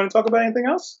it. You want to talk about anything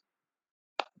else?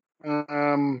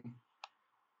 I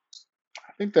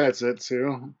think that's it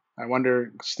too. I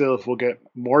wonder still if we'll get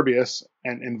Morbius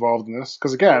and involved in this,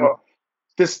 because again, Well,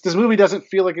 this movie doesn't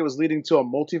feel like it was leading to a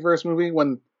multiverse movie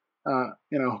when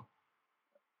you know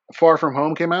Far From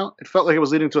Home came out. It felt like it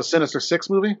was leading to a Sinister Six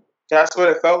movie. that's what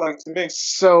it felt like to me.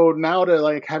 So now to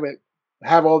like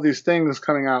have all these things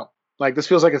coming out, like this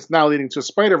feels like it's now leading to a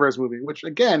Spider Verse movie. Which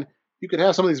again, you could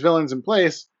have some of these villains in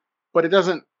place, but it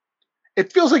doesn't.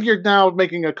 It feels like you're now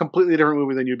making a completely different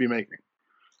movie than you'd be making.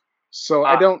 So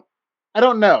Uh, I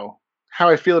don't know how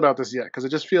I feel about this yet because it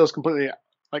just feels completely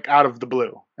like out of the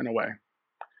blue in a way.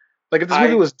 Like if this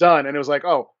movie I was done and it was like,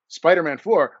 oh, Spider-Man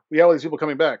 4, we have all these people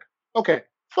coming back. Okay,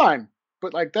 fine.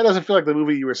 But like that doesn't feel like the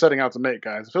movie you were setting out to make,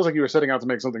 guys. It feels like you were setting out to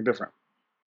make something different.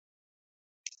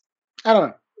 I don't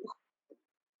know.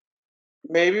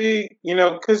 maybe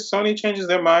because Sony changes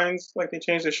their minds, like they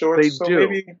change their They shorts. So do.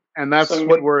 maybe And that's so what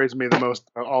maybe, worries me the most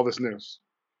about all this news.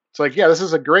 It's like, yeah, this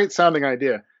is a great sounding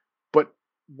idea, but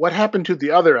what happened to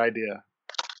the other idea?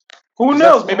 who Is that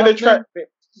knows? still Maybe they try. happening?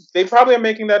 They probably are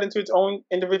making that into its own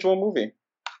individual movie.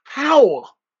 How?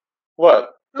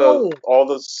 What the No. all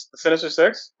the Sinister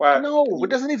Six? Why? No, it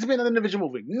doesn't need to be an individual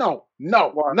movie. No,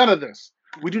 no, Why? none of this.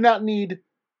 We do not need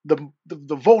the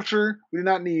Vulture. We do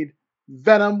not need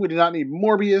Venom. We do not need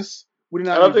Morbius. We do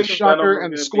I not don't need the think the Venom Shocker was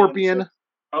and the going to be in Scorpion.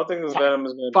 I don't think this Fine. Venom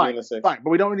is going to be in the 6. Fine, but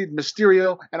we don't need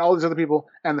Mysterio and all these other people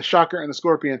and the Shocker and the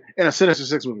Scorpion in a Sinister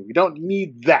Six movie. We don't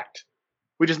need that.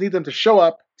 We just need them to show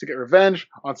up to get revenge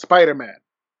on Spider-Man.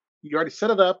 You already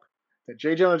set it up that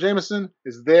J. Jonah Jameson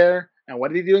is there, and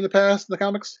what did he do in the past in the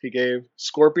comics? He gave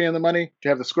Scorpion the money to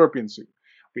have the Scorpion suit.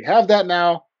 We have that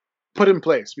now put in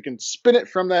place. We can spin it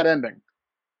from that ending.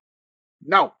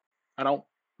 No, I don't.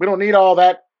 We don't need all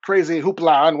that crazy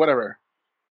hoopla and whatever.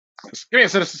 Just give me a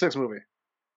Sinister Six movie.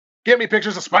 Get me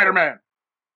pictures of Spider-Man.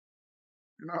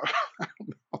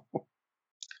 All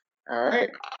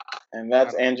right. And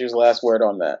that's Andrew's last word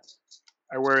on that.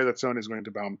 I worry that Sony's going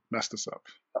to mess this up.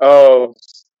 Oh,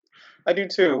 I do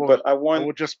too, but I want... I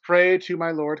will just pray to my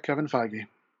Lord, Kevin Feige.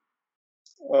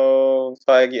 Oh,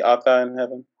 Feige, Art thou in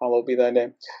heaven, hallowed be thy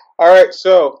name. All right,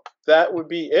 so that would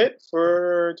be it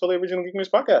for Totally Original Geek News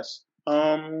Podcast.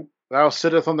 Thou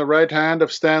sitteth on the right hand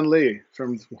of Stan Lee.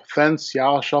 From thence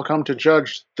y'all shall come to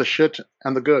judge the shit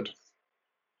and the good.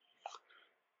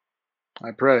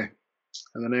 I pray.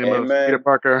 In the name of Peter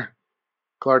Parker,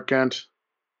 Clark Kent,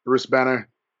 Bruce Banner,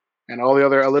 and all the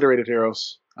other alliterated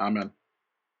heroes. Amen.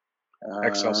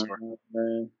 Excelsior.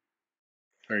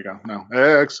 There you go. No.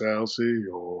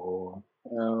 Excelsior.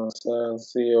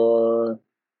 Excelsior.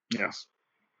 Yes.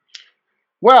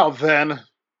 Well, then.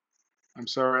 I'm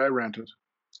sorry I ranted.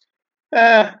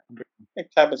 It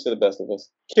happens to the best of us.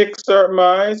 Kickstart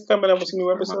Minds coming up with some new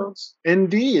episodes.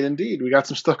 Indeed. We got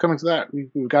some stuff coming to that.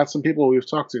 We've got some people we've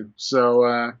talked to.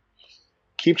 So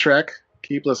keep track,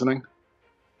 keep listening,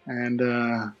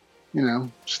 and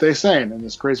stay sane in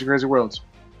this crazy, crazy world.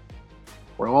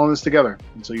 We're all in this together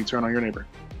until you turn on your neighbor.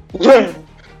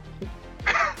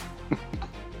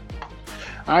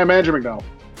 I'm Andrew McDonald.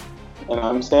 And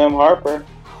I'm Sam Harper.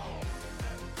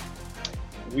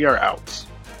 We are out.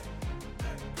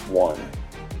 1.